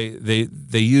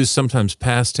they use sometimes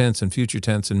past tense and future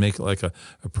tense and make it like a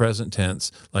present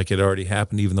tense, like it already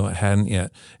happened, even though it hadn't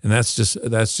yet. And that's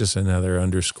just another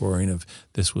underscoring of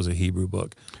this was a Hebrew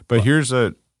book. But here's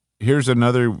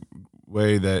another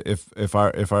way that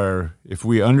if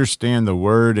we understand the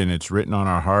word and it's written on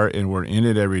our heart and we're in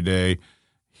it every day,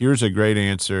 here's a great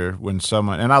answer when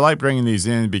someone, and I like bringing these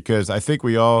in because I think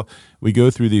we go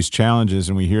through these challenges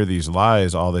and we hear these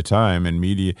lies all the time in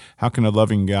media. How can a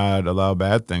loving God allow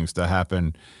bad things to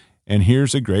happen? And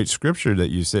here's a great scripture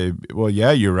that you say, well,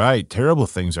 yeah, you're right. Terrible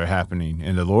things are happening.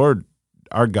 And the Lord,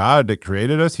 our God that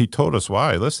created us, he told us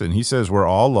why. Listen, he says we're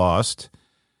all lost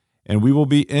and we will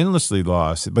be endlessly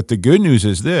lost. But the good news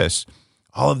is this: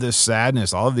 all of this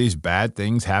sadness, all of these bad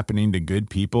things happening to good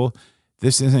people,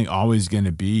 this isn't always going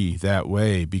to be that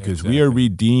way because we are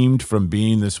redeemed from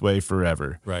being this way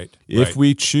forever. Right. If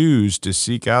we choose to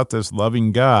seek out this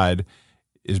loving God,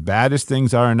 as bad as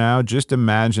things are now, just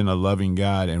imagine a loving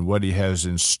God and what he has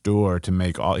in store to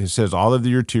make all. He says all of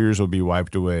your tears will be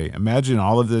wiped away. Imagine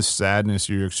all of this sadness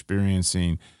you're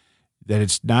experiencing, that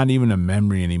it's not even a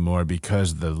memory anymore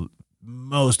because the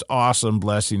most awesome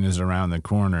blessing is around the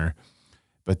corner.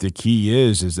 But the key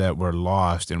is that we're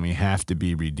lost and we have to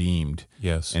be redeemed.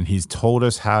 Yes. And he's told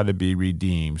us how to be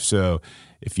redeemed. So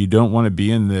if you don't want to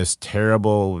be in this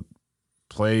terrible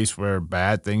place where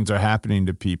bad things are happening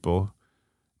to people,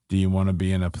 do you want to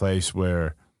be in a place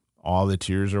where all the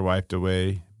tears are wiped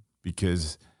away?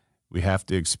 Because we have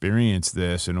to experience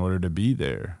this in order to be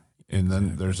there. And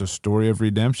then there's a story of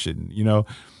redemption.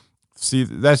 See,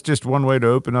 that's just one way to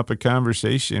open up a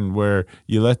conversation where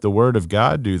you let the Word of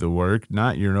God do the work,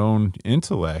 not your own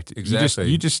intellect. Exactly.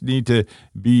 You just need to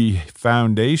be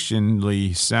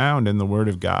foundationally sound in the Word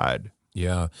of God.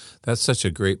 Yeah, that's such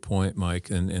a great point,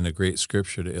 Mike, and a great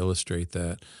scripture to illustrate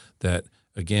that. That,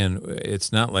 again,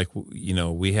 it's not like,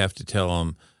 we have to tell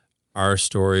them our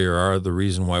story or the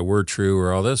reason why we're true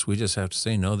or all this. We just have to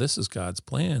say, no, this is God's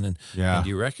plan, and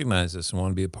you recognize this and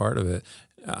want to be a part of it.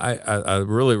 I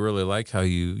really, really like how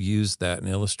you used that and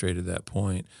illustrated that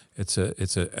point. It's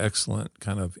an excellent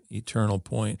kind of eternal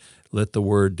point. Let the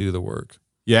Word do the work.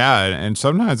 Yeah, and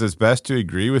sometimes it's best to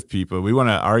agree with people. We want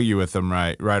to argue with them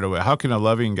right away. How can a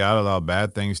loving God allow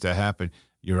bad things to happen?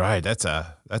 You're right. That's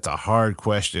a hard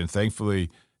question. Thankfully,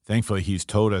 He's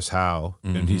told us how,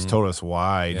 and He's told us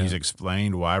why, and He's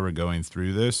explained why we're going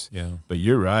through this. Yeah. But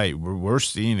you're right. We're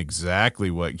seeing exactly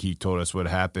what He told us would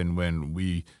happen when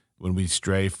we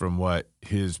stray from what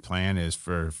His plan is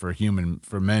for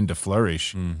men to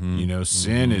flourish.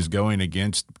 Sin is going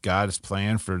against God's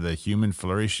plan for the human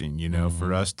flourishing,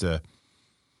 for us to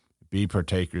be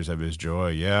partakers of His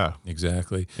joy. Yeah,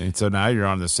 exactly. And so now you're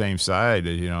on the same side,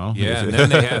 Yeah,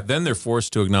 and then they're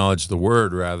forced to acknowledge the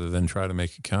Word rather than try to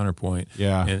make a counterpoint.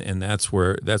 Yeah, and that's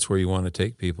where you want to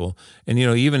take people. And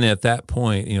even at that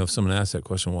point, if someone asks that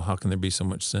question, well, how can there be so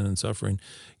much sin and suffering?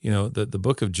 The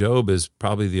book of Job is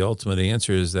probably the ultimate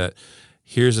answer. Is that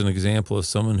here's an example of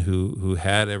someone who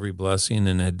had every blessing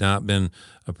and had not been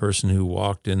a person who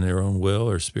walked in their own will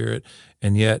or spirit,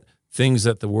 and yet things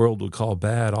that the world would call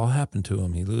bad all happened to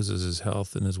him. He loses his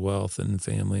health and his wealth and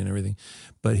family and everything.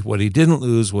 But what he didn't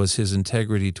lose was his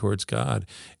integrity towards God.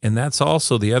 And that's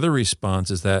also the other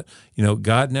response is that,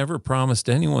 God never promised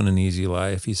anyone an easy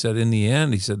life. He said in the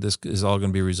end, this is all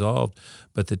going to be resolved.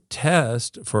 But the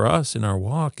test for us in our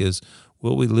walk is,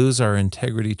 will we lose our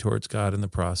integrity towards God in the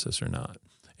process or not?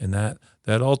 And that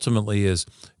ultimately is,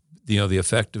 the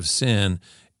effect of sin.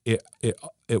 It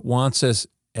wants us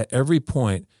at every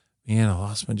point, man, I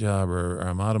lost my job, or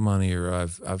I'm out of money, or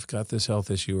I've got this health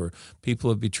issue, or people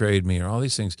have betrayed me, or all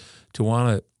these things, to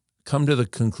want to come to the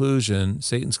conclusion,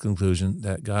 Satan's conclusion,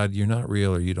 that God, you're not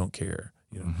real, or you don't care.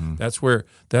 That's where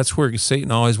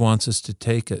Satan always wants to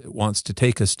take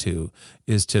us to,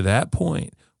 is to that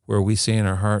point where we say in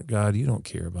our heart, God, you don't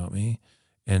care about me,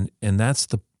 and that's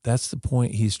the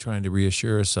point he's trying to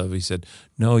reassure us of. He said,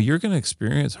 no, you're going to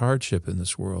experience hardship in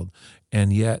this world,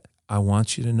 and yet I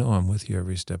want you to know I'm with you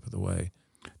every step of the way.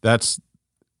 That's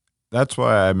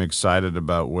why I'm excited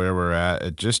about where we're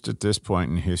at just at this point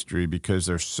in history, because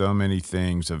there's so many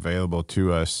things available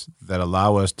to us that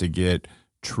allow us to get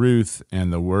truth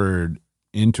and the Word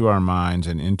into our minds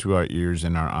and into our ears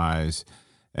and our eyes,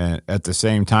 and at the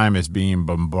same time as being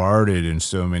bombarded in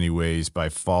so many ways by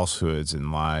falsehoods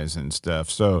and lies and stuff.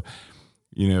 So,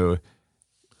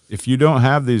 if you don't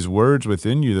have these words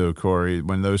within you, though, Corey,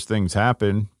 when those things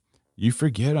happen, you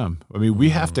forget them. I mean, we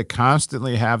have to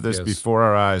constantly have this before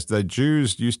our eyes. The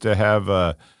Jews used to have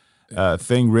a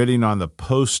thing written on the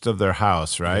post of their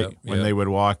house, right? When they would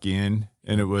walk in,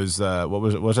 and it was what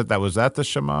was it? Was that the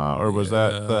Shema, or was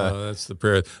that the? That's the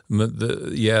prayer.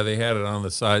 They had it on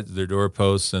the sides of their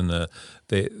doorposts, and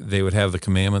they would have the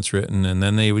commandments written, and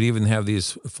then they would even have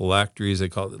these phylacteries. They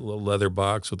call it a little leather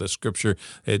box with a scripture.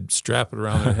 They'd strap it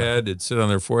around their head. It'd sit on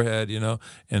their forehead,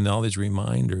 and all these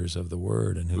reminders of the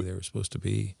Word and who they were supposed to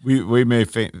be. We may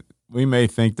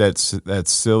think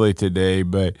that's silly today,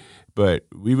 but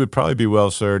we would probably be well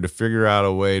served to figure out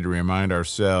a way to remind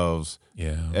ourselves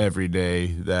every day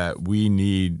that we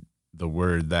need the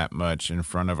Word that much in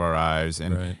front of our eyes,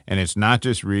 and it's not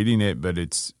just reading it, but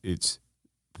it's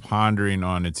pondering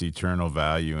on its eternal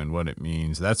value and what it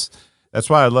means. That's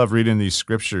why I love reading these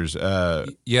scriptures.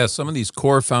 Some of these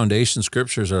core foundation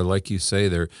scriptures are, like you say,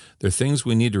 they're things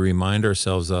we need to remind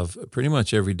ourselves of pretty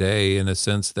much every day, in a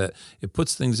sense that it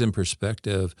puts things in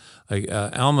perspective. Like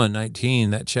Alma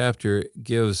 19, that chapter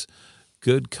gives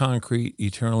good, concrete,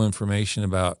 eternal information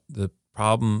about the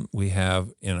problem we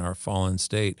have in our fallen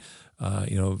state.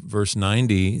 Verse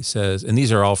 90 says, and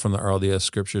these are all from the LDS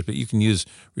scriptures, but you can use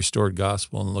Restored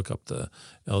Gospel and look up the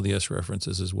LDS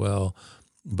references as well.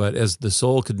 But as the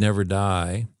soul could never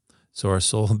die, so our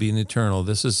soul being eternal.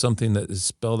 This is something that is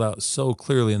spelled out so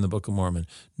clearly in the Book of Mormon.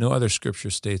 No other scripture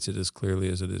states it as clearly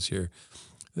as it is here.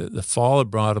 The fall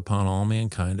had brought upon all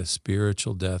mankind a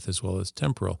spiritual death as well as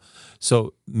temporal.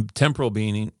 So temporal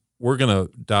meaning we're going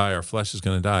to die, our flesh is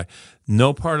going to die.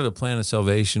 No part of the plan of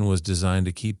salvation was designed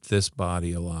to keep this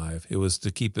body alive. It was to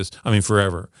keep us,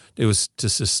 forever. It was to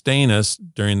sustain us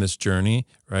during this journey,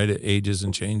 right? It ages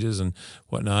and changes and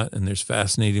whatnot, and there's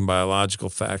fascinating biological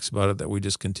facts about it that we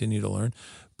just continue to learn.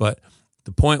 But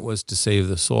the point was to save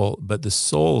the soul, but the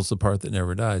soul is the part that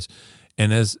never dies.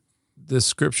 And as this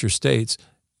scripture states,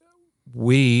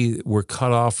 we were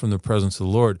cut off from the presence of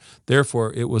the Lord.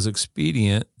 Therefore, it was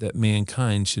expedient that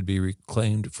mankind should be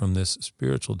reclaimed from this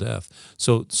spiritual death.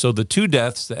 So the two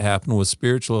deaths that happened was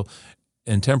spiritual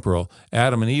and temporal.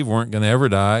 Adam and Eve weren't going to ever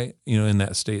die, in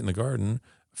that state in the garden,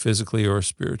 physically or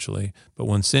spiritually. But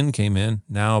when sin came in,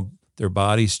 now their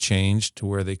bodies changed to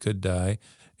where they could die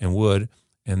and would,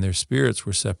 and their spirits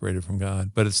were separated from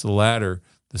God. But it's the latter,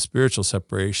 the spiritual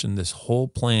separation. This whole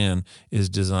plan is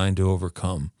designed to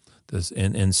overcome.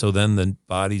 And so then the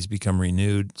bodies become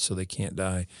renewed so they can't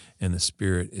die, and the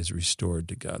spirit is restored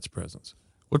to God's presence.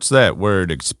 What's that word,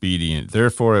 expedient?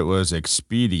 Therefore, it was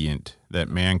expedient that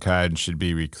mankind should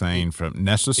be reclaimed from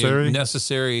necessary?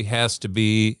 Necessary has to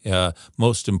be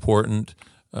most important.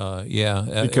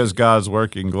 Because God's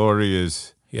work in glory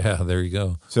is... Yeah, there you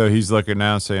go. So he's looking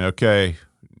now and saying, okay,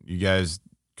 you guys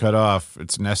cut off.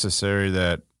 It's necessary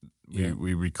that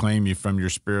we reclaim you from your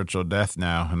spiritual death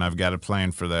now, and I've got a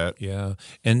plan for that. Yeah.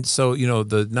 And so,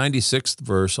 the 96th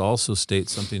verse also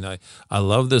states something. I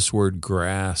love this word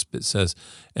grasp. It says,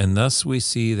 and thus we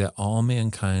see that all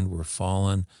mankind were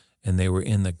fallen, and they were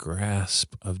in the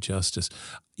grasp of justice.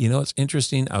 It's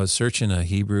interesting. I was searching a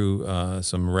Hebrew,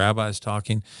 some rabbis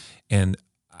talking, and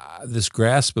this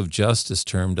grasp of justice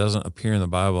term doesn't appear in the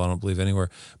Bible, I don't believe, anywhere,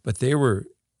 but they were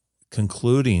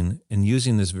concluding and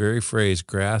using this very phrase,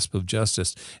 grasp of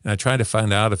justice. And I tried to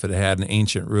find out if it had an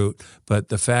ancient root, but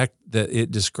the fact that it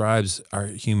describes our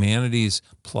humanity's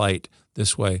plight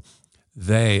this way,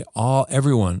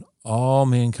 everyone, all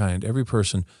mankind, every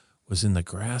person was in the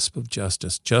grasp of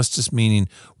justice. Justice meaning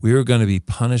we were going to be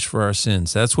punished for our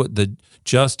sins. That's what the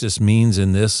justice means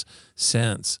in this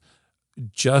sense.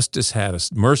 Justice had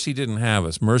us. Mercy didn't have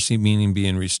us. Mercy meaning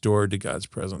being restored to God's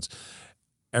presence.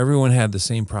 Everyone had the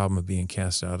same problem of being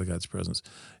cast out of God's presence.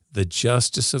 The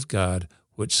justice of God,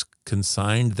 which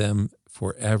consigned them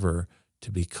forever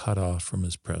to be cut off from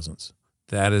his presence.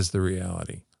 That is the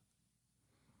reality.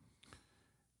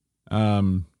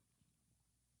 Early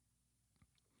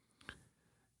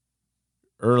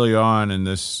on in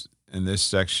this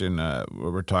section,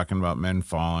 where we're talking about men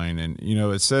falling, and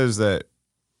it says that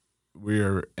we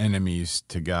are enemies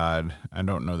to God. I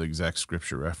don't know the exact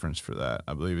scripture reference for that.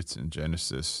 I believe it's in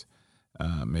Genesis.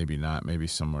 Maybe not, maybe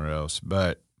somewhere else.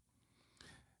 But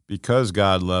because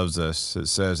God loves us, it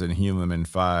says in Helaman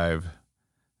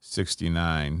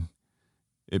 5:69,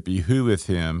 it behooveth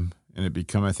him, and it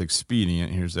becometh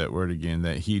expedient, here's that word again,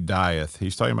 that he dieth.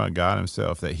 He's talking about God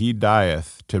himself, that he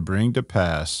dieth to bring to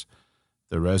pass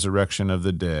the resurrection of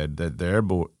the dead, that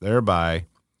thereby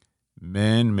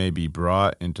men may be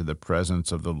brought into the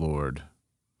presence of the Lord.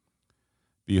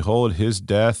 Behold, his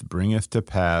death bringeth to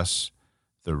pass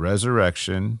the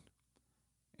resurrection,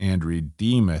 and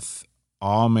redeemeth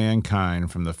all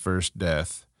mankind from the first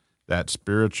death, that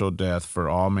spiritual death for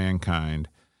all mankind,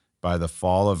 by the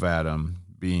fall of Adam,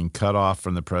 being cut off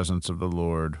from the presence of the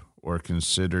Lord, or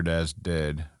considered as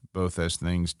dead, both as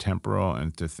things temporal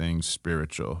and to things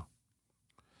spiritual.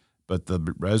 But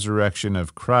the resurrection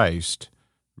of Christ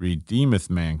redeemeth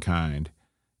mankind,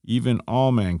 even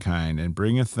all mankind, and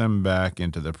bringeth them back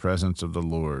into the presence of the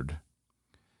Lord.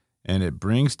 And it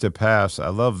brings to pass, I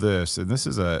love this, and this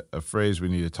is a phrase we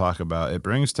need to talk about, it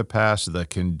brings to pass the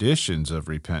conditions of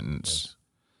repentance,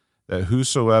 that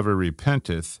whosoever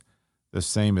repenteth, the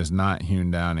same is not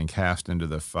hewn down and cast into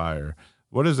the fire.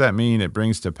 What does that mean? It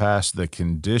brings to pass the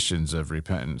conditions of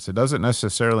repentance. It doesn't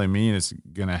necessarily mean it's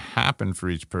going to happen for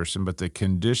each person, but the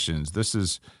conditions. This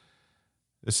is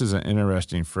an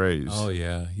interesting phrase. Oh,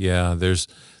 yeah. There's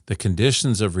the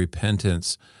conditions of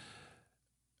repentance,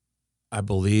 I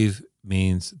believe,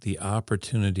 means the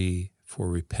opportunity for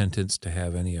repentance to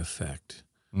have any effect.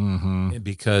 Mm-hmm.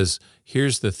 Because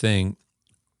here's the thing,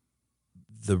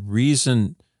 the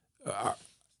reason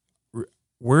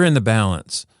we're in the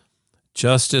balance.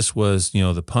 Justice was,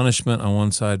 the punishment on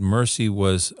one side. Mercy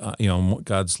was,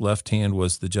 God's left hand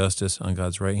was the justice. On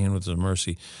God's right hand was the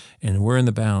mercy. And we're in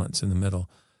the balance in the middle.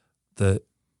 The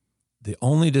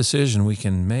only decision we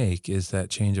can make is that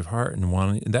change of heart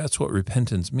and that's what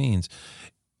repentance means.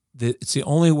 it's the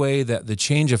only way that the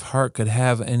change of heart could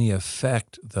have any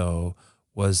effect, though,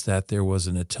 was that there was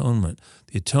an atonement.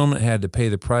 The atonement had to pay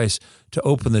the price to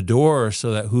open the door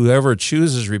so that whoever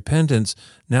chooses repentance,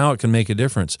 now it can make a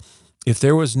difference. If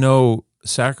there was no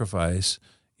sacrifice,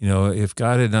 if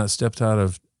God had not stepped out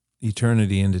of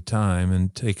eternity into time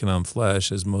and taken on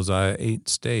flesh, as Mosiah 8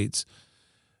 states,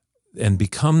 and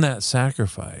become that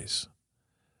sacrifice,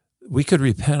 we could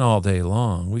repent all day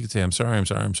long. We could say, I'm sorry, I'm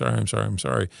sorry, I'm sorry, I'm sorry, I'm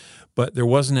sorry. But there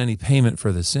wasn't any payment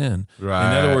for the sin. Right.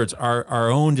 In other words, our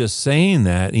own just saying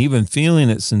that, even feeling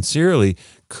it sincerely,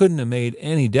 couldn't have made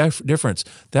any difference.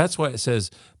 That's why it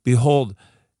says, behold,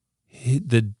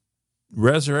 the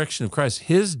resurrection of Christ,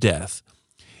 his death,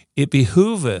 it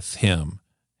behooveth him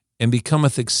and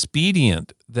becometh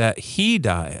expedient that he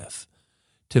dieth,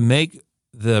 to make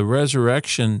the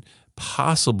resurrection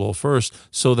possible first,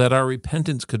 so that our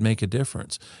repentance could make a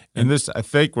difference. And this, I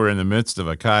think we're in the midst of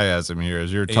a chiasm here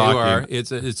as you're talking. You are.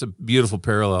 It's a beautiful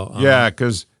parallel. Yeah,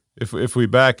 because if we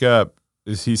back up,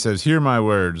 he says, hear my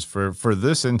words, for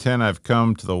this intent I've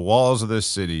come to the walls of this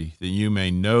city, that you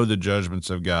may know the judgments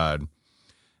of God,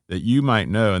 that you might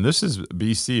know, and this is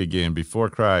BC again, before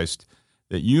Christ,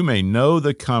 that you may know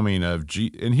the coming of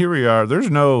and here we are, there's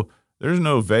no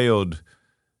veiled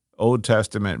Old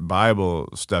Testament Bible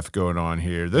stuff going on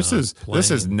here. This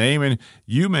is naming,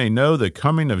 you may know the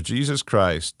coming of Jesus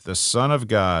Christ, the Son of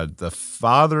God, the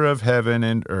Father of heaven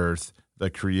and earth, the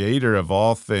creator of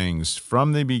all things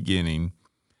from the beginning,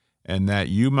 and that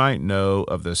you might know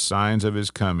of the signs of his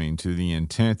coming, to the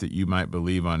intent that you might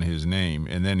believe on his name.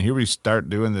 And then here we start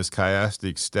doing this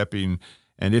chiastic stepping,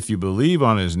 and if you believe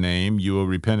on his name, you will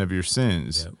repent of your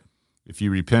sins. Yep. If you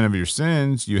repent of your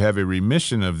sins, you have a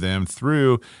remission of them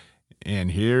through.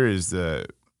 And here's the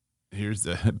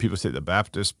people say the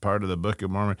Baptist part of the Book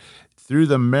of Mormon, through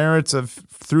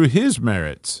his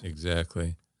merits.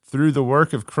 Exactly. Through the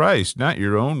work of Christ, not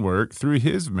your own work, through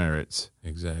his merits.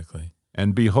 Exactly.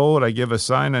 And behold, I give a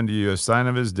sign unto you, a sign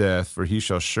of his death, for he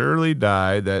shall surely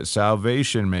die, that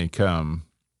salvation may come.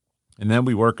 And then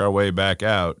we work our way back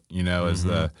out, as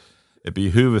it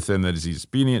behooveth him that is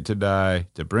expedient to die,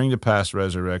 to bring to pass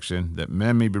resurrection, that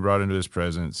men may be brought into his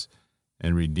presence,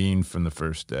 and redeemed from the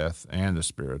first death and the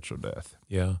spiritual death.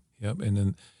 Yeah, yep. And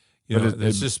then,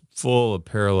 it's just full of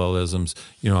parallelisms.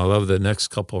 I love the next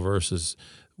couple of verses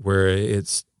where it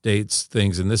states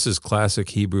things, and this is classic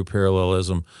Hebrew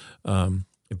parallelism.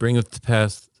 It bringeth to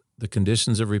pass the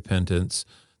conditions of repentance,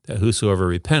 that whosoever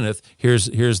repenteth,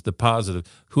 here's the positive,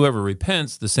 whoever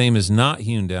repents, the same is not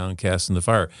hewn down and cast in the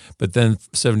fire. But then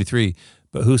 73,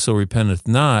 but whoso repenteth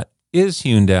not is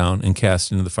hewn down and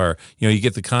cast into the fire. You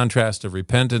get the contrast of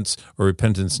repentance or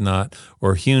repentance not,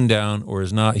 or hewn down or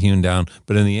is not hewn down,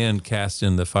 but in the end cast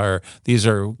in the fire. These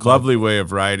are lovely way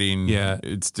of writing. Yeah,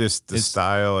 it's just the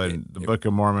style, and the Book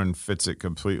of Mormon fits it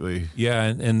completely. Yeah,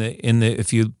 and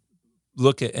if you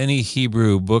look at any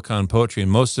Hebrew book on poetry, and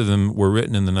most of them were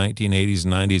written in the 1980s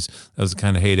and 90s. That was the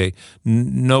kind of heyday.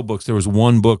 No books. There was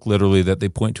one book literally that they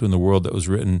point to in the world that was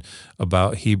written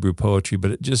about Hebrew poetry,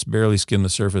 but it just barely skimmed the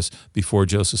surface before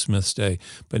Joseph Smith's day.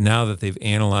 But now that they've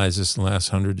analyzed this in the last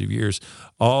hundreds of years,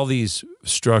 all these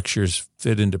structures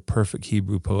fit into perfect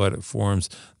Hebrew poetic forms.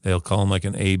 They'll call them like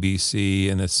an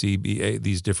ABC and a CBA,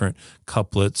 these different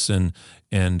couplets and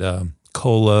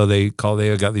cola. They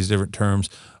got these different terms.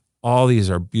 All these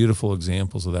are beautiful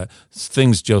examples of that.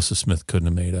 Things Joseph Smith couldn't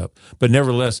have made up. But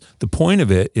nevertheless, the point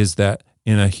of it is that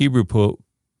in a Hebrew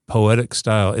poetic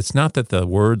style, it's not that the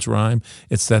words rhyme,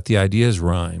 it's that the ideas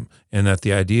rhyme, and that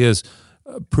the ideas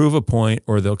prove a point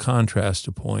or they'll contrast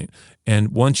a point. And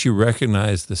once you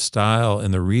recognize the style,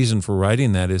 and the reason for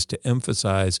writing that is to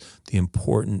emphasize the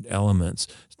important elements,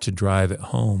 to drive it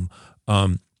home.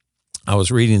 I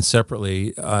was reading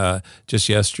separately just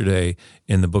yesterday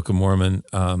in the Book of Mormon,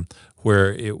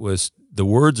 where it was the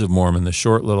words of Mormon, the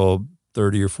short little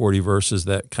 30 or 40 verses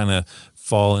that kind of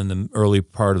fall in the early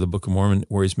part of the Book of Mormon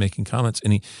where he's making comments.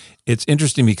 And it's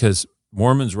interesting because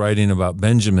Mormon's writing about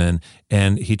Benjamin,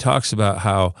 and he talks about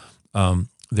how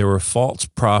there were false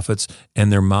prophets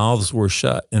and their mouths were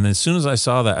shut. And as soon as I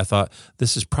saw that, I thought,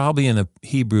 this is probably in a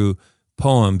Hebrew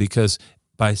poem, because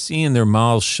by seeing their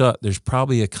mouths shut, there's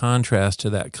probably a contrast to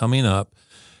that coming up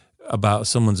about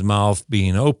someone's mouth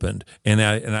being opened. And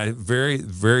I very,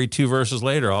 very 2 verses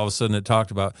later, all of a sudden it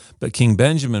talked about, but King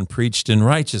Benjamin preached in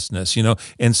righteousness,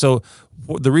 And so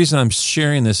the reason I'm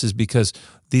sharing this is because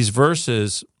these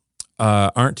verses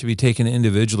aren't to be taken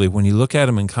individually. When you look at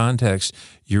them in context,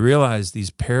 you realize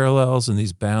these parallels and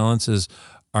these balances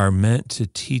are meant to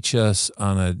teach us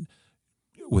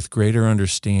with greater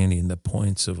understanding the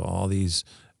points of all these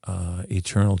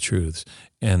eternal truths.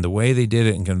 And the way they did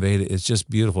it and conveyed it is just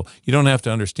beautiful. You don't have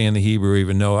to understand the Hebrew or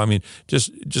even know. I mean,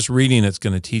 just reading it's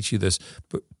going to teach you this.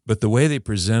 But the way they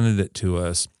presented it to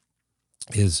us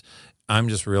is, I'm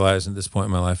just realizing at this point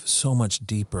in my life, so much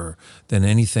deeper than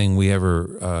anything we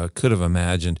ever could have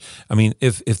imagined. I mean,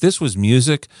 if this was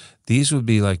music, these would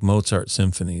be like Mozart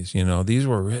symphonies. You know, these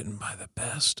were written by the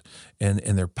best, and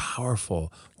they're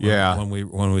powerful.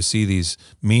 When we see these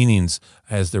meanings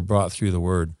as they're brought through the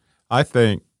Word. I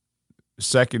think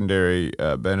secondary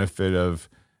benefit of,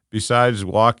 besides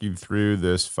walking through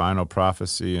this final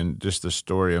prophecy and just the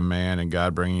story of man and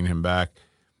God bringing him back,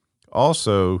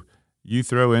 also you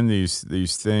throw in these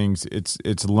things.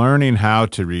 It's learning how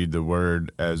to read the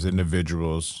Word as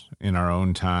individuals in our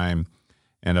own time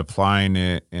and applying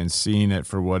it and seeing it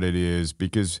for what it is.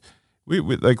 Because we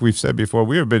like we've said before,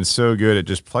 we have been so good at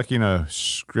just plucking a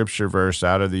scripture verse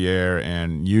out of the air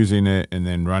and using it and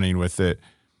then running with it,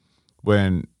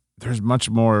 when there's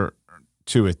much more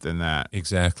to it than that.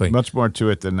 Exactly. Much more to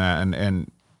it than that.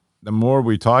 And the more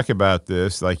we talk about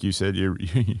this, like you said, here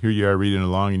you are reading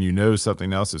along and you know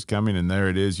something else is coming, and there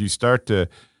it is. You start to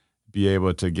be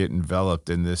able to get enveloped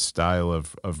in this style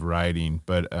of writing.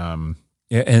 But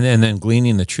yeah, and then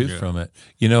gleaning the truth from it.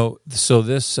 You know, so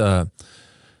this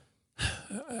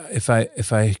if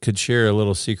I could share a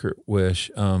little secret wish,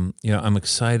 you know, I'm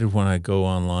excited when I go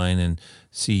online and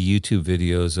see YouTube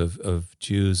videos of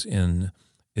Jews in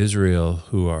Israel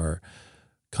who are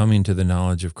coming to the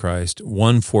knowledge of Christ.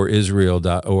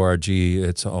 oneforisrael.org,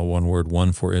 it's all one word,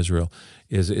 One for Israel,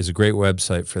 is a great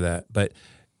website for that. But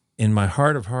in my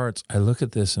heart of hearts, I look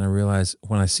at this and I realize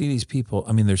when I see these people,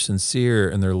 I mean, they're sincere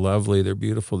and they're lovely, they're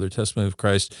beautiful, their testimony of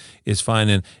Christ is fine.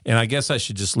 And I guess I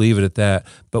should just leave it at that.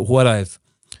 But what I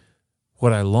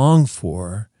long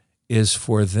for is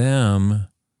for them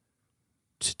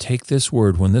to take this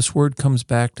word, when this word comes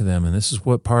back to them, and this is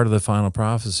what part of the final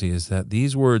prophecy is, that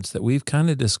these words that we've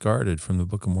kind of discarded from the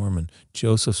Book of Mormon,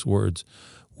 Joseph's words,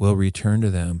 will return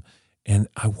to them. And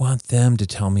I want them to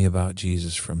tell me about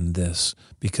Jesus from this,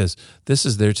 because this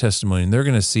is their testimony, and they're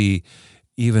going to see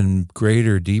even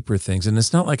greater, deeper things. And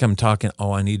it's not like I'm talking,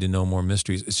 I need to know more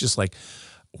mysteries. It's just like,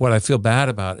 what I feel bad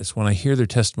about is when I hear their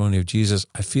testimony of Jesus,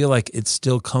 I feel like it's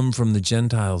still come from the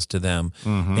Gentiles to them.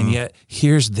 Mm-hmm. And yet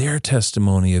here's their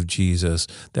testimony of Jesus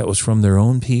that was from their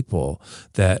own people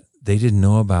that they didn't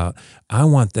know about. I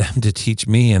want them to teach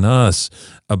me and us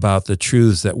about the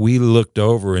truths that we looked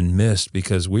over and missed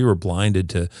because we were blinded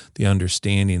to the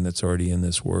understanding that's already in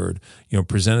this word, you know,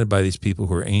 presented by these people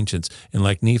who are ancients. And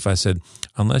like Nephi said,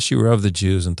 unless you were of the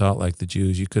Jews and thought like the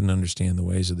Jews, you couldn't understand the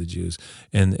ways of the Jews.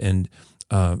 And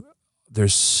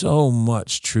there's so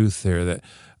much truth there that,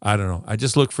 I don't know, I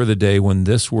just look for the day when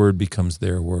this word becomes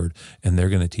their word and they're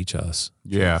going to teach us.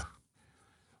 Yeah.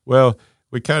 Well,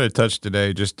 we kind of touched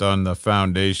today just on the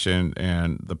foundation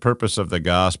and the purpose of the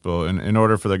gospel. And in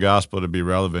order for the gospel to be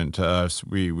relevant to us,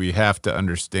 we have to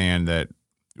understand that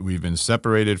we've been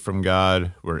separated from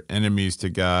God. We're enemies to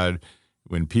God.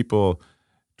 When people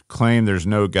claim there's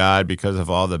no God because of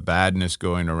all the badness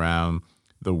going around,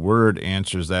 the word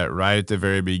answers that right at the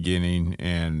very beginning,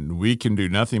 and we can do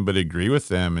nothing but agree with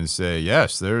them and say,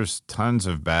 yes, there's tons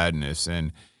of badness.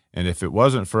 And if it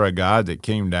wasn't for a God that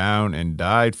came down and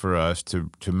died for us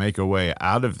to make a way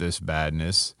out of this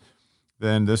badness,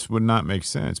 then this would not make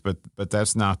sense. But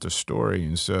that's not the story.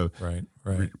 And so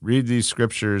right. Read these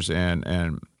scriptures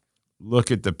and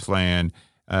look at the plan.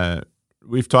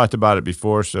 We've talked about it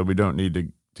before, so we don't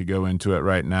need to go into it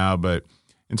right now, but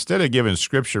instead of giving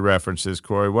scripture references,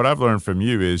 Corey, what I've learned from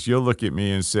you is you'll look at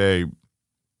me and say,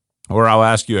 or I'll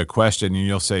ask you a question and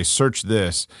you'll say, search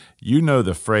this. You know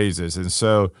the phrases. And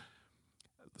so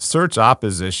search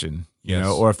opposition, you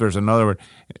know, or if there's another word.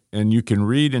 And you can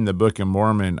read in the Book of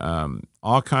Mormon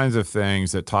all kinds of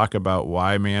things that talk about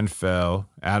why man fell.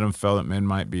 Adam fell that men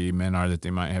might be, men are that they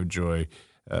might have joy.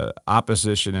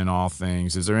 Opposition in all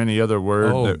things. Is there any other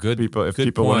word that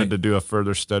people wanted to do a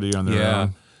further study on their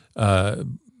own?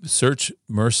 Search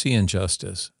mercy and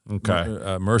justice.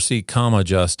 Okay. Mercy,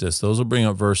 justice. Those will bring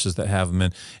up verses that have them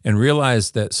in. And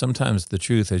realize that sometimes the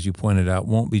truth, as you pointed out,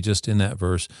 won't be just in that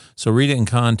verse. So read it in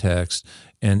context,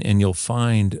 and you'll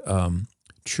find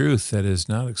truth that is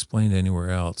not explained anywhere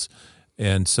else.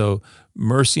 And so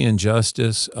mercy and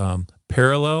justice,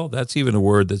 parallel, that's even a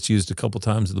word that's used a couple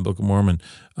times in the Book of Mormon.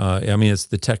 I mean, it's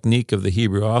the technique of the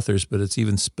Hebrew authors, but it's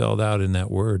even spelled out in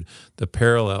that word, the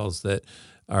parallels that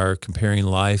are comparing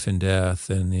life and death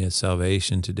and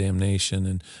salvation to damnation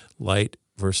and light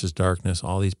versus darkness,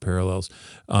 all these parallels.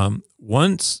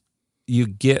 Once you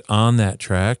get on that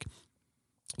track,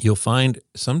 You'll find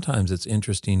sometimes it's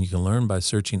interesting. You can learn by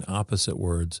searching opposite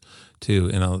words too.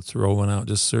 And I'll throw one out.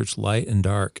 Just search light and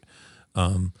dark,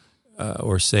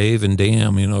 or save and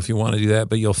damn, if you want to do that.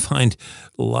 But you'll find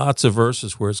lots of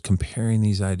verses where it's comparing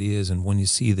these ideas. And when you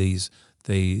see these,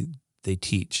 they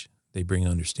teach, they bring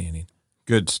understanding.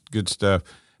 Good stuff.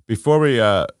 Before we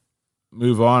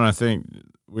move on, I think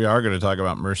we are going to talk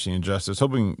about mercy and justice.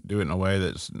 Hoping to do it in a way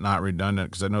that's not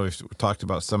redundant, because I know we've talked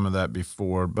about some of that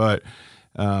before, but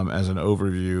as an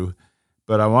overview.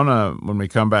 But I want to, when we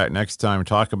come back next time,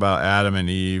 talk about Adam and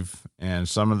Eve and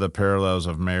some of the parallels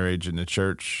of marriage in the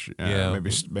church.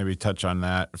 Maybe touch on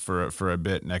that for a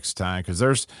bit next time, because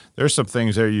there's some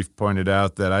things there you've pointed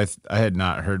out that I had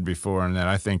not heard before, and that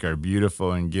I think are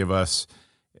beautiful and give us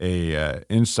a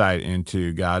insight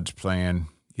into God's plan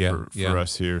for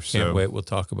us here. Can't wait. We'll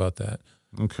talk about that.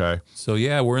 Okay. So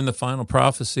we're in the final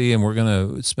prophecy, and we're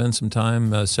going to spend some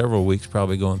time, several weeks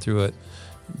probably, going through it.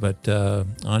 But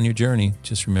on your journey,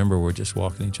 just remember, we're just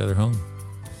walking each other home.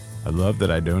 I love that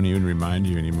I don't even remind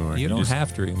you anymore. You don't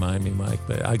have to remind me, Mike,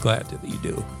 but I'm glad that you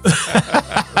do.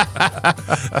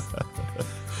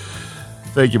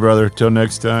 Thank you, brother. Till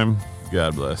next time,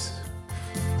 God bless.